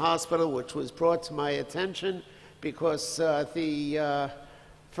of the hospital, which was brought to my attention because the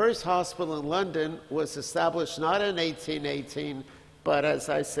first hospital in London was established not in 1818, but as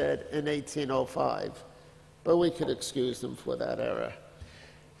I said, in 1805. But we could excuse them for that error.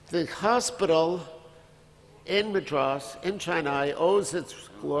 The hospital in Madras, in Chennai, owes its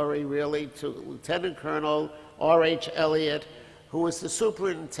glory really to Lieutenant Colonel R.H. Elliott, who was the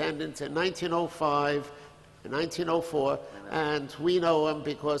superintendent in 1905 and 1904, and we know him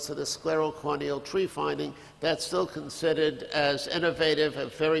because of the sclerocorneal tree finding that's still considered as innovative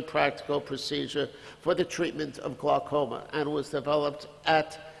and very practical procedure for the treatment of glaucoma, and was developed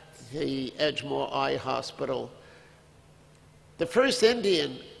at the Edgemoor Eye Hospital. The first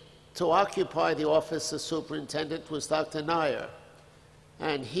Indian to occupy the office of superintendent was Dr. Nair,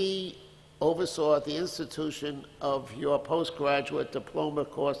 and he oversaw the institution of your postgraduate diploma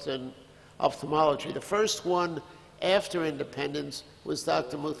course in ophthalmology. The first one after independence was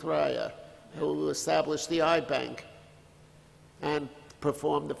Dr. Muthraya, who established the eye bank and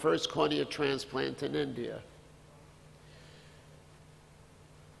performed the first cornea transplant in India.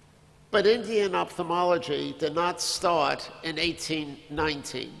 But Indian ophthalmology did not start in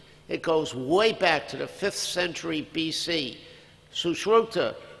 1819. It goes way back to the 5th century BC.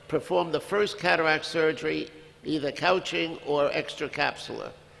 Sushruta performed the first cataract surgery, either couching or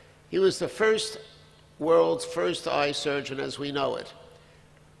extracapsular. He was the world's first eye surgeon as we know it.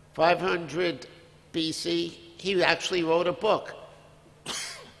 500 BC, he actually wrote a book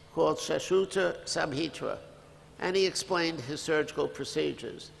called Sushruta Samhitra, and he explained his surgical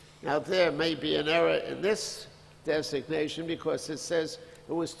procedures. Now, there may be an error in this designation because it says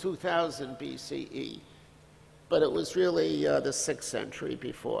it was 2000 BCE, but it was really the 6th century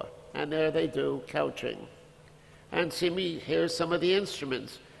before. And there they do couching. And here's some of the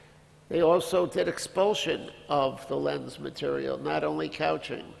instruments. They also did expulsion of the lens material, not only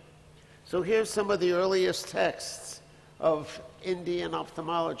couching. So here's some of the earliest texts of Indian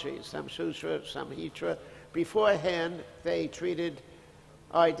ophthalmology, Samsutra, Samhitra. Beforehand, they treated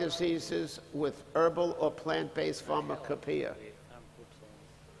eye diseases with herbal or plant-based pharmacopoeia.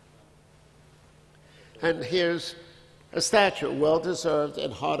 And here's a statue, well-deserved in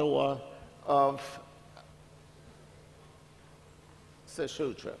Hardawar, of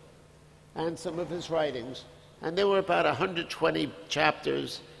Sushruta, and some of his writings. And there were about 120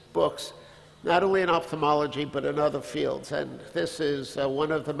 chapters, books, not only in ophthalmology, but in other fields. And this is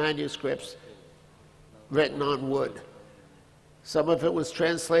one of the manuscripts written on wood. Some of it was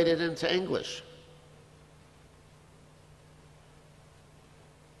translated into English.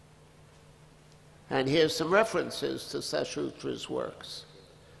 And here's some references to Sushrutra's works.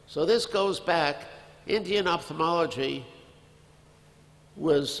 So this goes back. Indian ophthalmology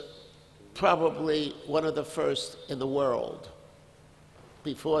was probably one of the first in the world,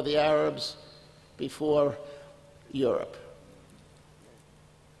 before the Arabs, before Europe.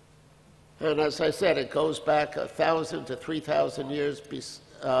 And as I said, it goes back 1,000 to 3,000 years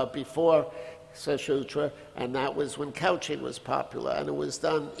before Sushruta, and that was when couching was popular, and it was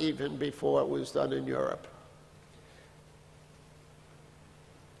done even before it was done in Europe.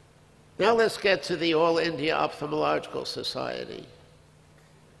 Now let's get to the All India Ophthalmological Society.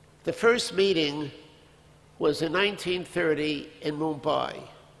 The first meeting was in 1930 in Mumbai.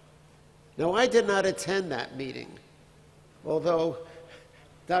 Now, I did not attend that meeting, although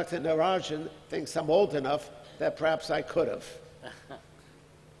Dr. Narajan thinks I'm old enough that perhaps I could have.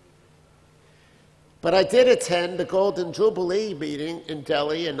 But I did attend the Golden Jubilee meeting in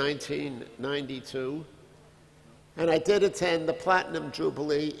Delhi in 1992, and I did attend the Platinum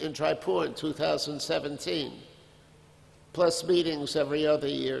Jubilee in Jaipur in 2017, plus meetings every other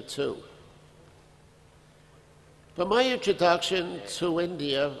year too. But my introduction to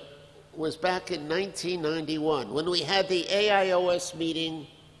India was back in 1991 when we had the AIOS meeting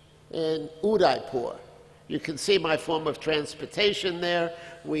in Udaipur. You can see my form of transportation there.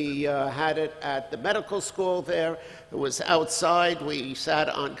 We had it at the medical school there. It was outside. We sat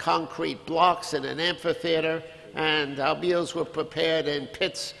on concrete blocks in an amphitheater, and our meals were prepared in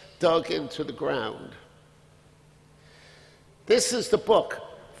pits dug into the ground. This is the book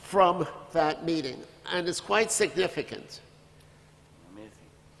from that meeting, and it's quite significant.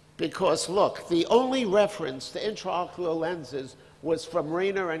 Because look, the only reference to intraocular lenses was from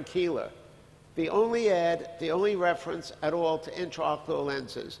Rayner and Keeler. The only reference at all to intraocular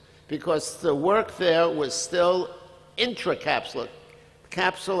lenses, because the work there was still intracapsular,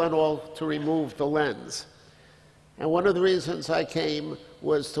 capsule and all to remove the lens. And one of the reasons I came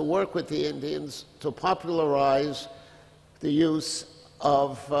was to work with the Indians to popularize the use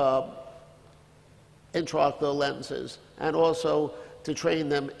of intraocular lenses, and also to train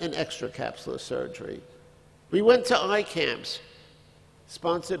them in extracapsular surgery. We went to eye camps,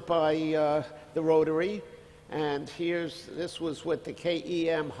 sponsored by the Rotary, and this was with the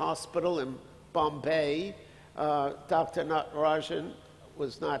KEM Hospital in Bombay. Dr. Natarajan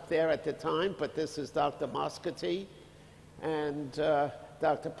was not there at the time, but this is Dr. Moscati and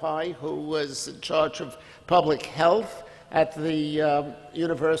Dr. Pai, who was in charge of public health at the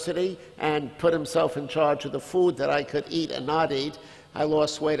university and put himself in charge of the food that I could eat and not eat. I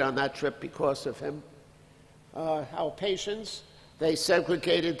lost weight on that trip because of him. Our patients, they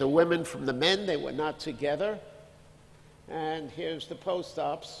segregated the women from the men. They were not together. And here's the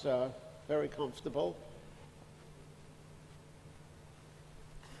post-ops, very comfortable.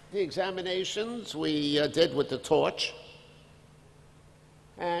 The examinations we did with the torch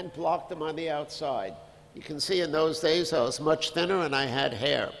and blocked them on the outside. You can see in those days I was much thinner and I had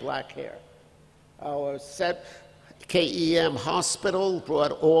hair, black hair. Our KEM Hospital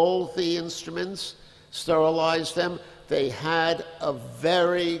brought all the instruments, sterilized them. They had a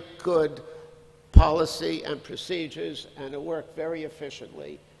very good policy and procedures, and it worked very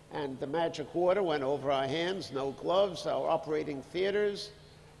efficiently. And the magic water went over our hands, no gloves, our operating theaters.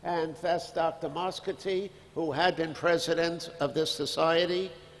 And that's Dr. Moscati, who had been president of this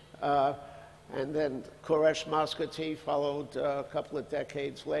society. And then Quresh Moscati followed a couple of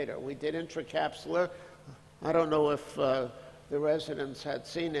decades later. We did intracapsular. I don't know if the residents had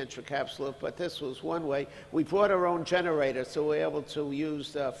seen intracapsular, but this was one way. We brought our own generator, so we were able to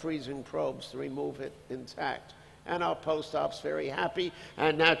use freezing probes to remove it intact. And our post-ops very happy.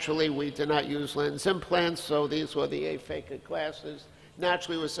 And naturally, we did not use lens implants, so these were the aphakic glasses.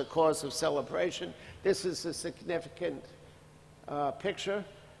 Naturally, it was a cause of celebration. This is a significant picture.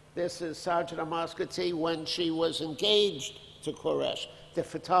 This is Sajjada Moscati when she was engaged to Quresh. The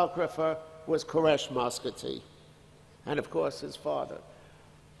photographer was Quresh Moscati, and of course his father.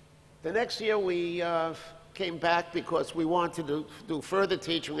 The next year we came back because we wanted to do further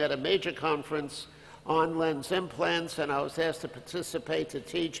teaching at a major conference on lens implants, and I was asked to participate to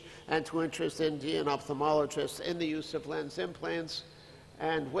teach and to interest Indian ophthalmologists in the use of lens implants.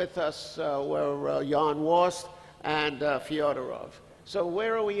 And with us were Jan Worst and Fyodorov. So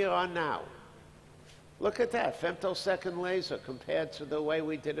where are we on now? Look at that, femtosecond laser compared to the way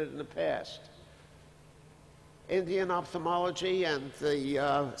we did it in the past. Indian ophthalmology and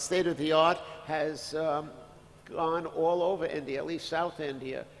the state-of-the-art has gone all over India, at least South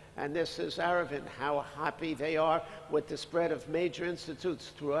India. And this is Aravind, how happy they are with the spread of major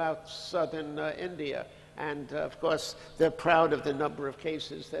institutes throughout southern India. And of course, they're proud of the number of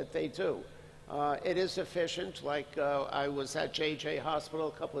cases that they do. It is efficient, like I was at JJ Hospital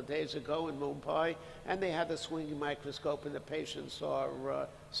a couple of days ago in Mumbai, and they have the swinging microscope and the patients are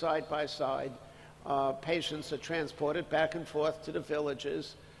side by side. Patients are transported back and forth to the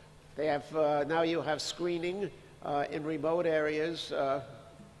villages. They have, now you have screening in remote areas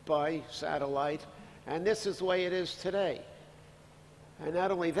by satellite, and this is the way it is today. And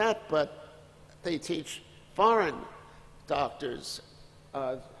not only that, but they teach foreign doctors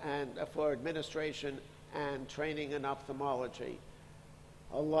and for administration and training in ophthalmology.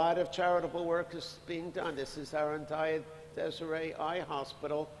 A lot of charitable work is being done. This is our Andaya Desiree Eye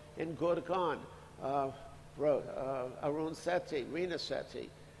Hospital in Gurgaon, Arun Sethi, Rina Sethi.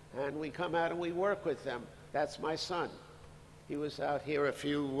 And we come out and we work with them. That's my son. He was out here a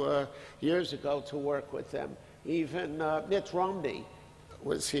few years ago to work with them. Even Mitt Romney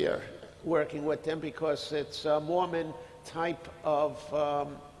was here working with them because it's a Mormon type of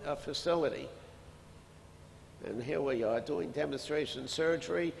facility. And here we are doing demonstration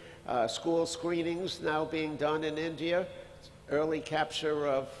surgery, school screenings now being done in India, early capture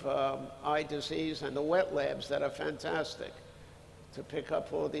of eye disease, and the wet labs that are fantastic to pick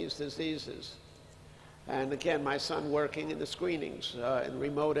up all these diseases. And again, my son working in the screenings in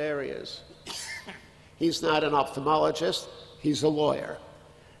remote areas. He's not an ophthalmologist, he's a lawyer.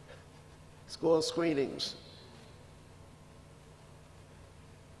 School screenings.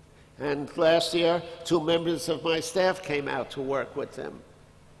 And last year, 2 members of my staff came out to work with them,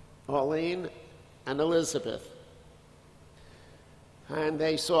 Arlene and Elizabeth. And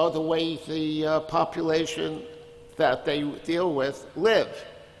they saw the way the population that they deal with live.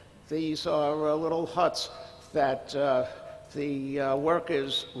 These are little huts that the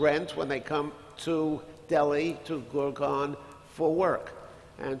workers rent when they come to Delhi, to Gurgaon, for work.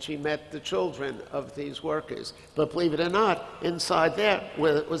 And she met the children of these workers. But believe it or not, inside there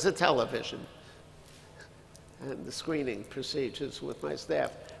was a television and the screening procedures with my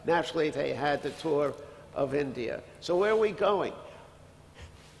staff. Naturally, they had the tour of India. So where are we going?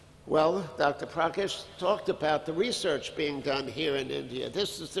 Well, Dr. Prakash talked about the research being done here in India.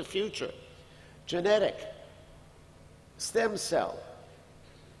 This is the future. Genetic, stem cell,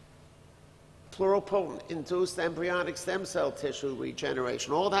 pluripotent induced embryonic stem cell tissue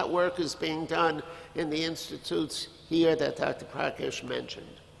regeneration. All that work is being done in the institutes here that Dr. Prakash mentioned.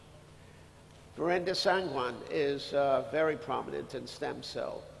 Virendra Sangwan is very prominent in stem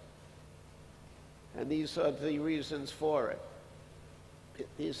cell. And these are the reasons for it.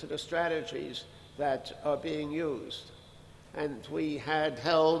 These are the strategies that are being used. And we had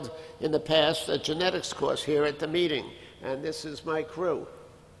held in the past a genetics course here at the meeting, and this is my crew.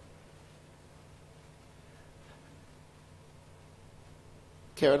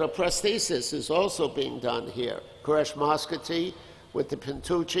 Keratoprosthesis is also being done here. Koresh Moscati with the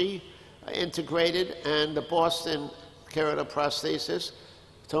Pintucci integrated and the Boston keratoprosthesis.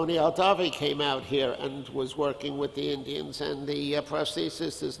 Tony Aldavi came out here and was working with the Indians, and the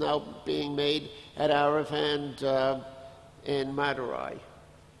prosthesis is now being made at Aravand in Madurai.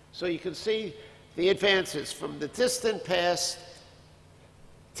 So you can see the advances from the distant past,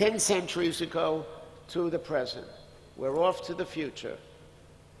 10 centuries ago, to the present. We're off to the future.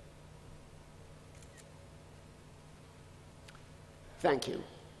 Thank you.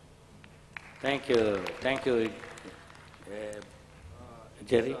 Thank you. Thank you,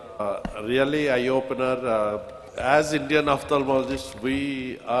 Jerry. Really eye-opener. As Indian ophthalmologists,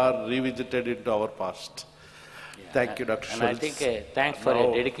 we are revisited into our past. Yeah. Thank you, Dr. And Schultz. I think thanks for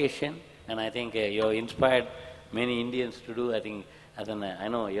your dedication, and I think you have inspired many Indians to do. I think, as an I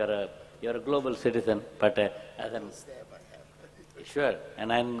know you're a global citizen, but as an sure,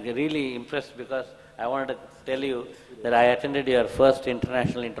 and I'm really impressed because I wanted to tell you that I attended your first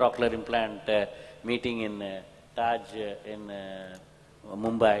international intraocular implant meeting in Taj in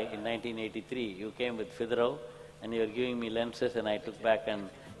Mumbai in 1983. You came with Fidro and you were giving me lenses, and I took back and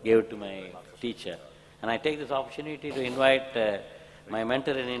gave it to my teacher. And I take this opportunity to invite my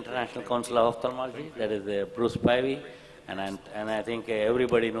mentor in International Council of Ophthalmology, that is Bruce Pivey, and I think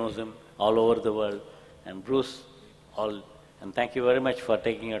everybody knows him all over the world. And Bruce, and thank you very much for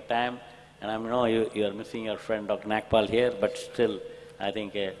taking your time. And I know you are missing your friend Dr. Nagpal here, but still, I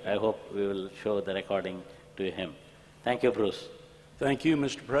think, I hope we will show the recording to him. Thank you, Bruce. Thank you,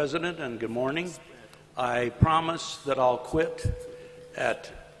 Mr. President, and good morning. I promise that I'll quit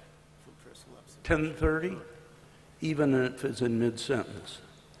at 10:30, even if it's in mid-sentence.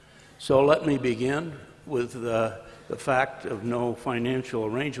 So let me begin with the fact of no financial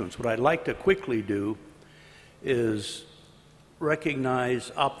arrangements. What I'd like to quickly do is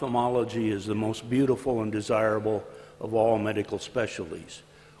recognize ophthalmology as the most beautiful and desirable of all medical specialties.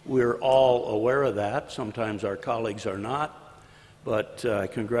 We're all aware of that. Sometimes our colleagues are not, but I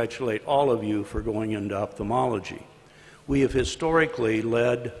congratulate all of you for going into ophthalmology. We have historically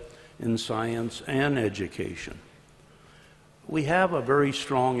led in science and education. We have a very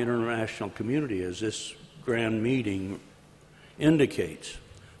strong international community, as this grand meeting indicates.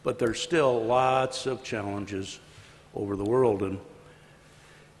 but there's still lots of challenges over the world. And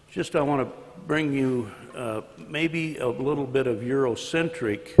just I want to bring you maybe a little bit of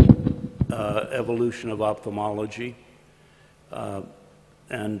Eurocentric evolution of ophthalmology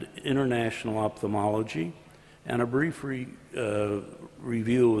and international ophthalmology, and a brief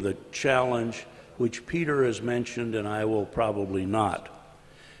review of the challenge which Peter has mentioned, and I will probably not,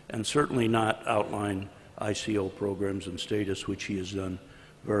 and certainly not outline ICO programs and status, which he has done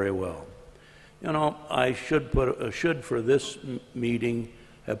very well. You know, I should for this meeting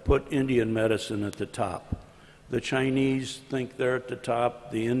have put Indian medicine at the top. The Chinese think they're at the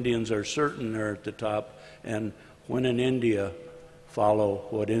top, the Indians are certain they're at the top, and when in India, follow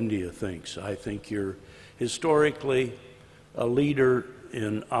what India thinks. I think you're historically a leader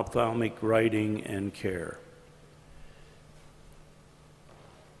in ophthalmic writing and care.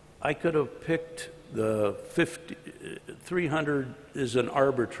 I could have picked the 300 is an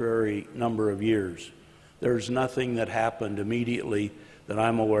arbitrary number of years. There's nothing that happened immediately that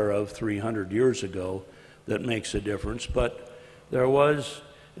I'm aware of 300 years ago that makes a difference, but there was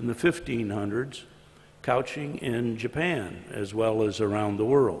in the 1500s couching in Japan as well as around the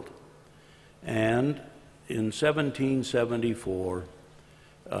world. And in 1774,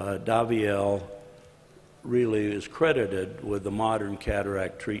 Daviel really is credited with the modern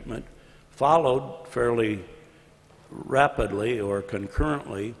cataract treatment, followed fairly rapidly or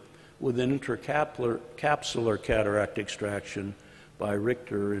concurrently with an intracapsular cataract extraction by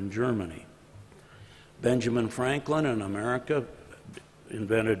Richter in Germany. Benjamin Franklin in America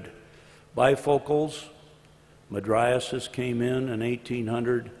invented bifocals. Mydriasis came in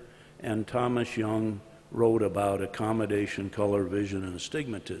 1800, and Thomas Young wrote about accommodation, color vision, and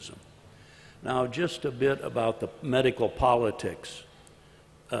astigmatism. Now, just a bit about the medical politics.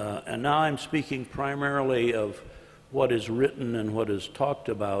 And now I'm speaking primarily of what is written and what is talked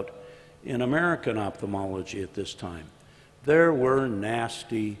about in American ophthalmology at this time. There were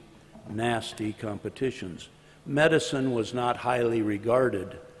nasty, nasty competitions. Medicine was not highly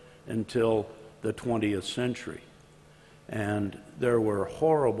regarded until the 20th century. And there were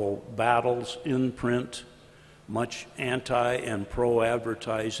horrible battles in print, much anti and pro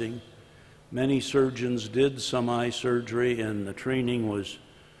advertising. Many surgeons did some eye surgery, and the training was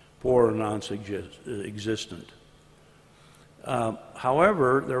poor and non-existent.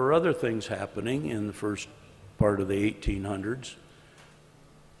 However, there were other things happening in the first part of the 1800s.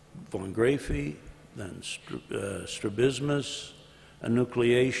 Von Graefe, then strabismus,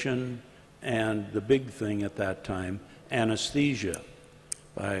 enucleation, and the big thing at that time, anesthesia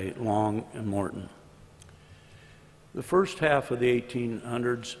by Long and Morton. The first half of the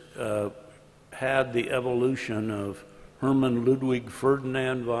 1800s had the evolution of Hermann Ludwig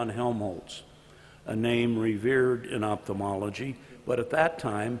Ferdinand von Helmholtz, a name revered in ophthalmology, but at that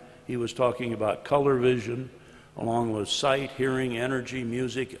time he was talking about color vision along with sight, hearing, energy,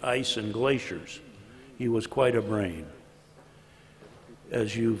 music, ice, and glaciers. He was quite a brain.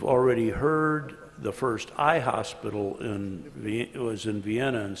 As you've already heard, the first eye hospital was in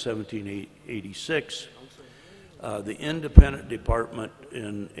Vienna in 1786. The independent department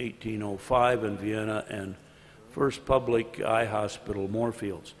in 1805 in Vienna, and first public eye hospital,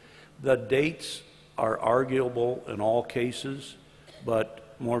 Moorfields. The dates are arguable in all cases,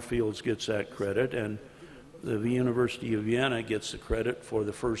 but Moorfields gets that credit, and the University of Vienna gets the credit for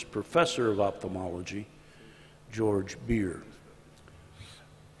the first professor of ophthalmology, George Beer.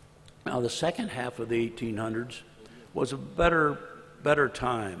 Now, the second half of the 1800s was a better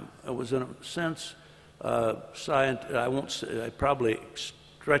time. It was, in a sense, I'm probably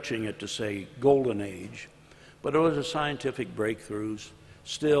stretching it to say golden age, but it was a scientific breakthroughs.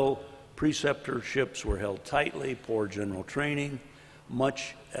 Still, preceptorships were held tightly, poor general training,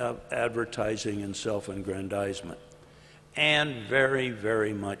 much advertising and self-aggrandizement, and very,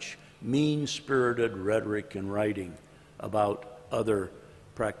 very much mean-spirited rhetoric and writing about other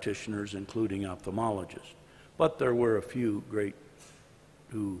practitioners, including ophthalmologists. But there were a few greats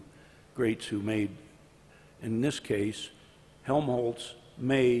who made, in this case, Helmholtz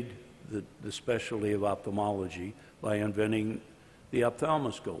made the specialty of ophthalmology by inventing the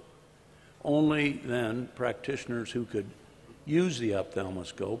ophthalmoscope. Only then practitioners who could use the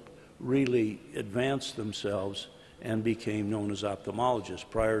ophthalmoscope really advanced themselves and became known as ophthalmologists.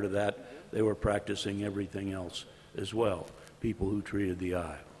 Prior to that, they were practicing everything else as well, people who treated the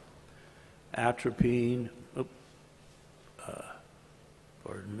eye. Atropine,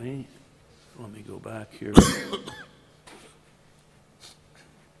 pardon me, let me go back here.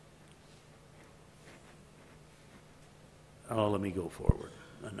 Oh, let me go forward,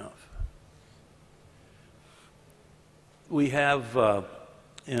 enough. We have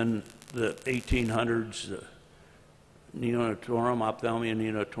in the 1800s, neonatorum, ophthalmia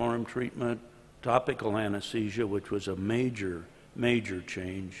neonatorum treatment, topical anesthesia, which was a major, major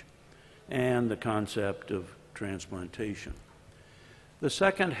change, and the concept of transplantation. The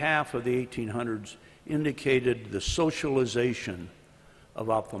second half of the 1800s indicated the socialization of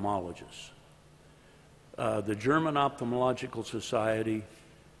ophthalmologists. The German Ophthalmological Society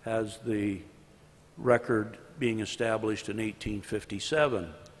has the record being established in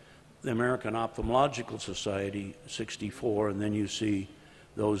 1857. The American Ophthalmological Society, 64, and then you see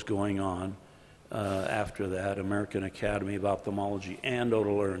those going on after that, American Academy of Ophthalmology and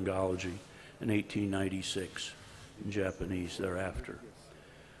Otolaryngology in 1896, and Japanese thereafter.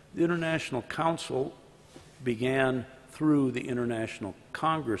 The International Council began through the International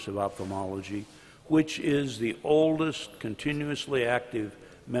Congress of Ophthalmology, which is the oldest continuously active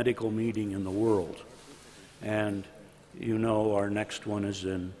medical meeting in the world. And you know our next one is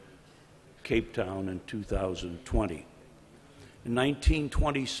in Cape Town in 2020. In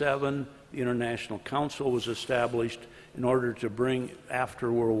 1927, the International Council was established in order to bring,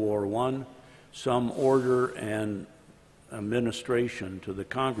 after World War I, some order and administration to the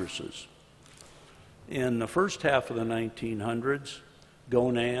congresses. In the first half of the 1900s,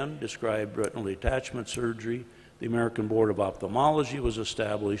 Gonan described retinal detachment surgery. The American Board of Ophthalmology was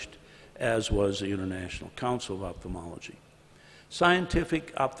established, as was the International Council of Ophthalmology.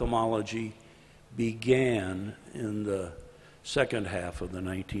 Scientific ophthalmology began in the second half of the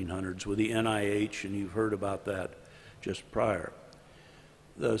 1900s with the NIH, and you've heard about that just prior.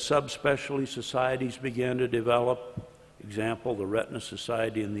 The subspecialty societies began to develop. Example, the Retina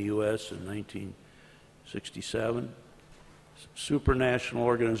Society in the U.S. in 1967. Supranational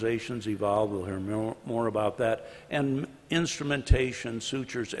organizations evolved. We'll hear more about that. And instrumentation,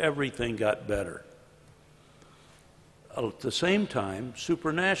 sutures, everything got better. At the same time,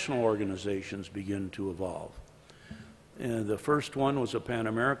 supranational organizations begin to evolve. And the first one was the Pan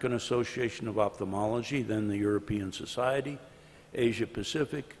American Association of Ophthalmology, then the European Society, Asia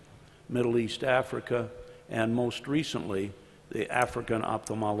Pacific, Middle East Africa, and most recently, the African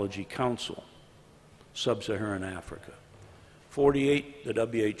Ophthalmology Council, Sub-Saharan Africa. 48, the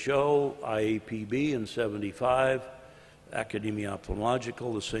WHO, IAPB in 75, Academia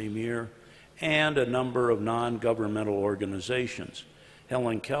Ophthalmological the same year, and a number of non-governmental organizations.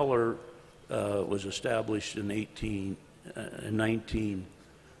 Helen Keller was established in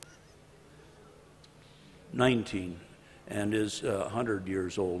 1919 and is 100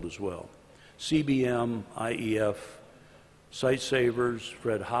 years old as well. CBM, IEF, Sightsavers,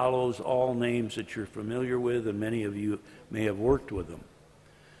 Fred Hollows, all names that you're familiar with, and many of you may have worked with them.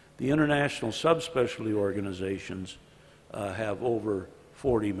 The international subspecialty organizations have over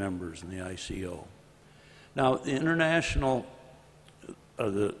 40 members in the ICO. Now, the international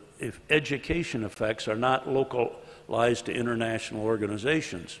education effects are not localized to international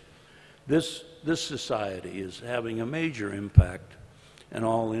organizations. This society is having a major impact and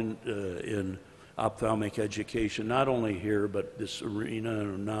all in ophthalmic education, not only here, but this arena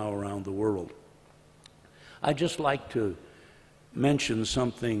and now around the world. I'd just like to mention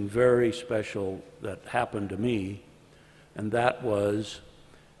something very special that happened to me, and that was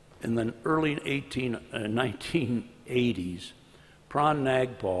in the early 1980s, Pran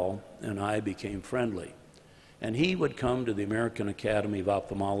Nagpal and I became friendly. And he would come to the American Academy of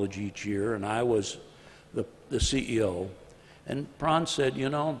Ophthalmology each year, and I was the CEO. And Pran said, you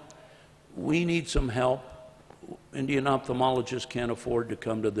know, we need some help. Indian ophthalmologists can't afford to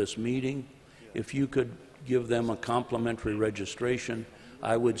come to this meeting. If you could give them a complimentary registration,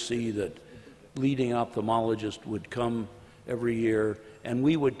 I would see that leading ophthalmologists would come every year, and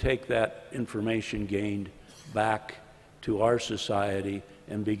we would take that information gained back to our society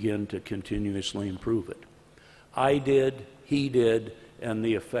and begin to continuously improve it. I did, he did, and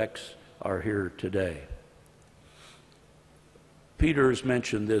the effects are here today. Peter has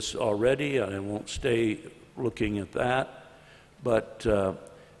mentioned this already, and I won't stay looking at that, but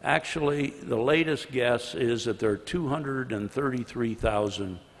actually the latest guess is that there are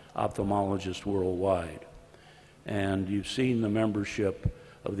 233,000 ophthalmologists worldwide. And you've seen the membership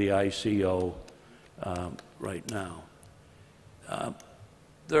of the ICO right now.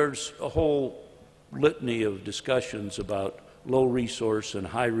 There's a whole litany of discussions about low resource and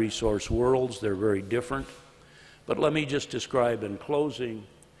high resource worlds. They're very different. But let me just describe in closing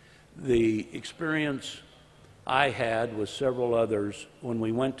the experience I had with several others when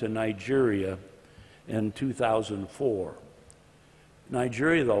we went to Nigeria in 2004.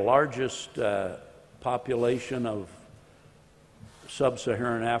 Nigeria, the largest population of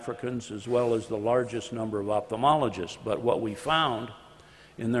sub-Saharan Africans, as well as the largest number of ophthalmologists. But what we found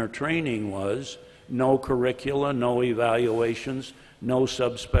in their training was no curricula, no evaluations, no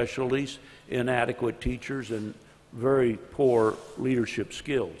subspecialties, inadequate teachers, and very poor leadership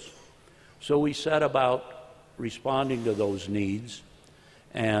skills. So we set about responding to those needs,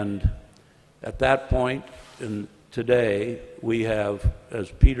 and at that point, and today, we have, as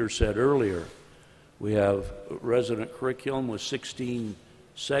Peter said earlier, we have resident curriculum with 16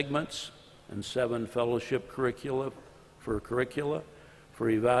 segments and 7 fellowship curricula. For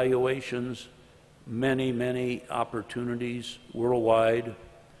evaluations, many opportunities worldwide.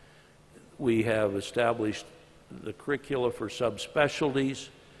 We have established the curricula for subspecialties,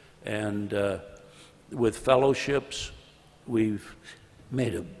 and with fellowships, we've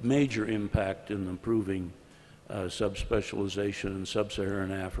made a major impact in improving subspecialization in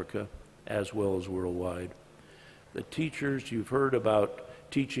sub-Saharan Africa as well as worldwide. The teachers, you've heard about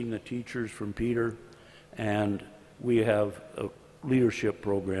teaching the teachers from Peter, and we have a leadership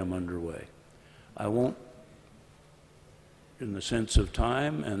program underway. I won't, in the sense of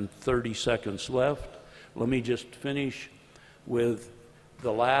time and 30 seconds left, let me just finish with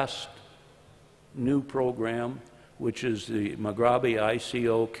the last new program, which is the Maghrabi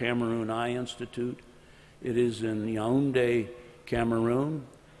ICO Cameroon Eye Institute. It is in Yaoundé, Cameroon.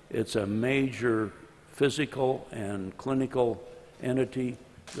 It's a major physical and clinical entity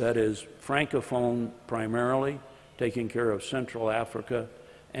that is francophone primarily, taking care of Central Africa,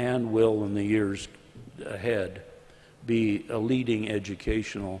 and will, in the years ahead, be a leading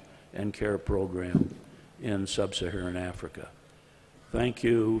educational and care program in sub-Saharan Africa. Thank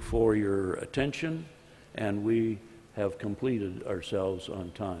you for your attention, and we have completed ourselves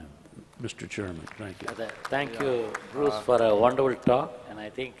on time. Mr. Chairman, thank you. Thank you, Bruce, for a wonderful talk. And I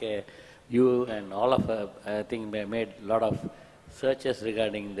think you and all of us, I think, made a lot of searches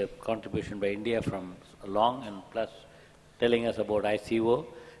regarding the contribution by India from long, and plus telling us about ICO.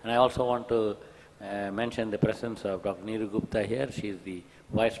 And I also want to mention the presence of Dr. Neeru Gupta here. She is the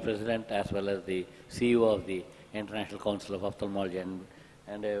Vice President as well as the CEO of the International Council of Ophthalmology.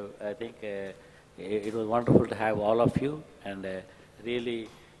 And I think it was wonderful to have all of you, and really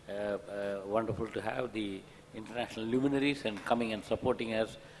wonderful to have the international luminaries and coming and supporting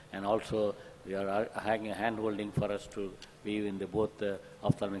us, and also we are having a hand-holding for us to be in the both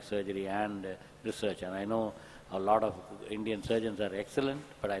ophthalmic surgery and research. And I know a lot of Indian surgeons are excellent,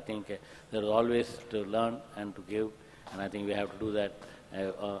 but I think there is always to learn and to give, and I think we have to do that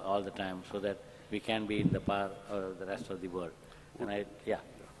all the time so that we can be in the par of the rest of the world. And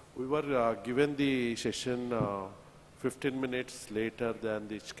we were given the session 15 minutes later than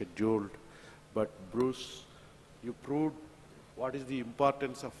the scheduled, but Bruce, you proved what is the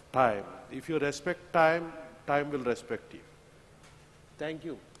importance of time. If you respect time, time will respect you. Thank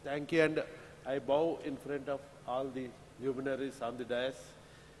you, and I bow in front of all the luminaries on the dais,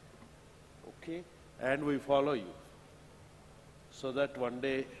 okay, and we follow you, so that one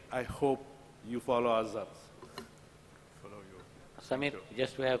day I hope you follow us. Samir,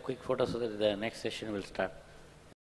 just we have a quick photo so that the next session will start.